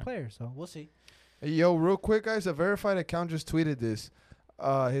best player, young man. player. So we'll see. Hey, yo, real quick, guys, a verified account just tweeted this.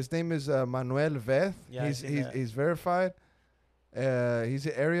 His name is Manuel Veth. Yeah, I seen that. He's verified. He's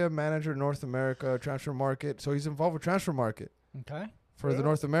the area manager North America transfer market. So he's involved with transfer market Okay. for the Really?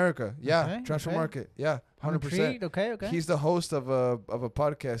 North America. Yeah, Okay, transfer okay. market. Yeah, I'm 100%. intrigued. Okay. Okay. He's the host of a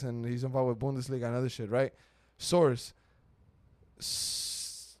podcast, and he's involved with Bundesliga and other shit, right? Source: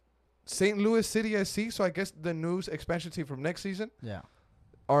 St. Louis City SC. So I guess the news expansion team from next season yeah.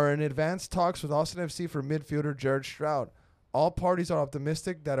 are in advanced talks with Austin FC for midfielder Jared Stroud. All parties are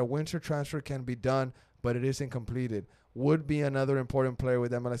optimistic that a winter transfer can be done, but it isn't completed. Would be another important player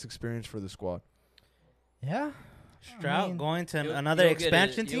with MLS experience for the squad. Yeah. Stroud mean, going to He'll another get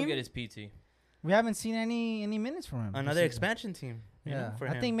expansion He'll team. get his PT. We haven't seen any minutes from him. Another this season. expansion team. you know, for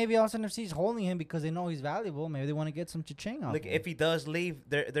I him. think maybe Austin FC is holding him because they know he's valuable. Maybe they want to get some cha-ching off Like him. if he does leave,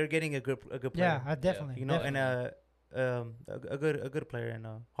 they're getting a good player. Yeah, definitely. You know, definitely. and a good player and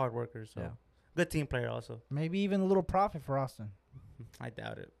a hard worker. So Yeah. good team player also. Maybe even a little profit for Austin. I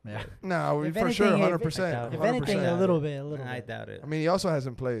doubt it. Yeah. No, If for anything, sure, if- 100%. If anything, a 100%. little bit, I bit. doubt it. I mean, he also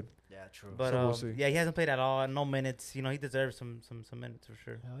hasn't played. Yeah, true. But so we'll see. yeah, he hasn't played at all. No minutes. You know, he deserves some minutes for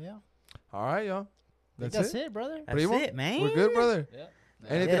sure. Hell yeah. All right, y'all. That's it. brother. That's Primo? it, man. We're good, brother. Yeah.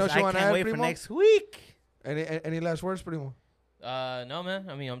 Anything else you I want to can't add, wait Primo? for next week. Any last words, Primo? No, man.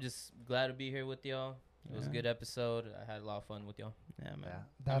 I mean, I'm just glad to be here with y'all. It was a Yeah. good episode. I had a lot of fun with y'all. Yeah,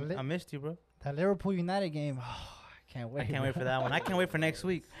 man. That, I missed you, bro. that Liverpool United game. Oh, I can't wait. I can't wait for that one. I can't wait for next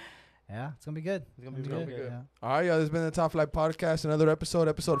week. Yeah, it's gonna be good. It's gonna be real good. Yeah. All right, y'all. This has been the Top Flight Podcast. Another episode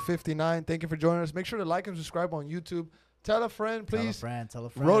 59. Thank you for joining us. Make sure to like and subscribe on YouTube. Tell a friend, please. Tell a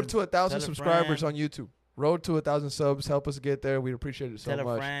friend. Road to 1,000 Tell a subscribers friend. on YouTube. Road to 1,000 subs. Help us get there. We'd appreciate it so Tell a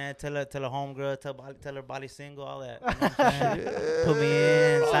much. friend, tell a homegirl, tell her body single, all that. You know what I'm saying? Yeah. Put me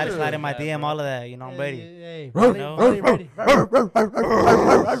in, Brother. slide in my Yeah, DM, bro. all of that. You know, I'm ready. Hey, Road, ready.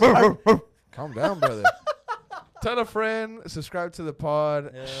 Calm down, brother. Tell a friend, subscribe to the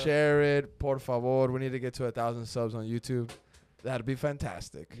pod, Yeah. share it, por favor. We need to get to 1,000 subs on YouTube. That'd be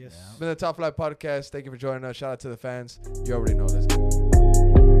fantastic. Yes. It's been the Top Flight Podcast. Thank you for joining us. Shout out to the fans. You already know. Let's get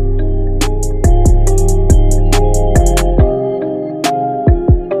it.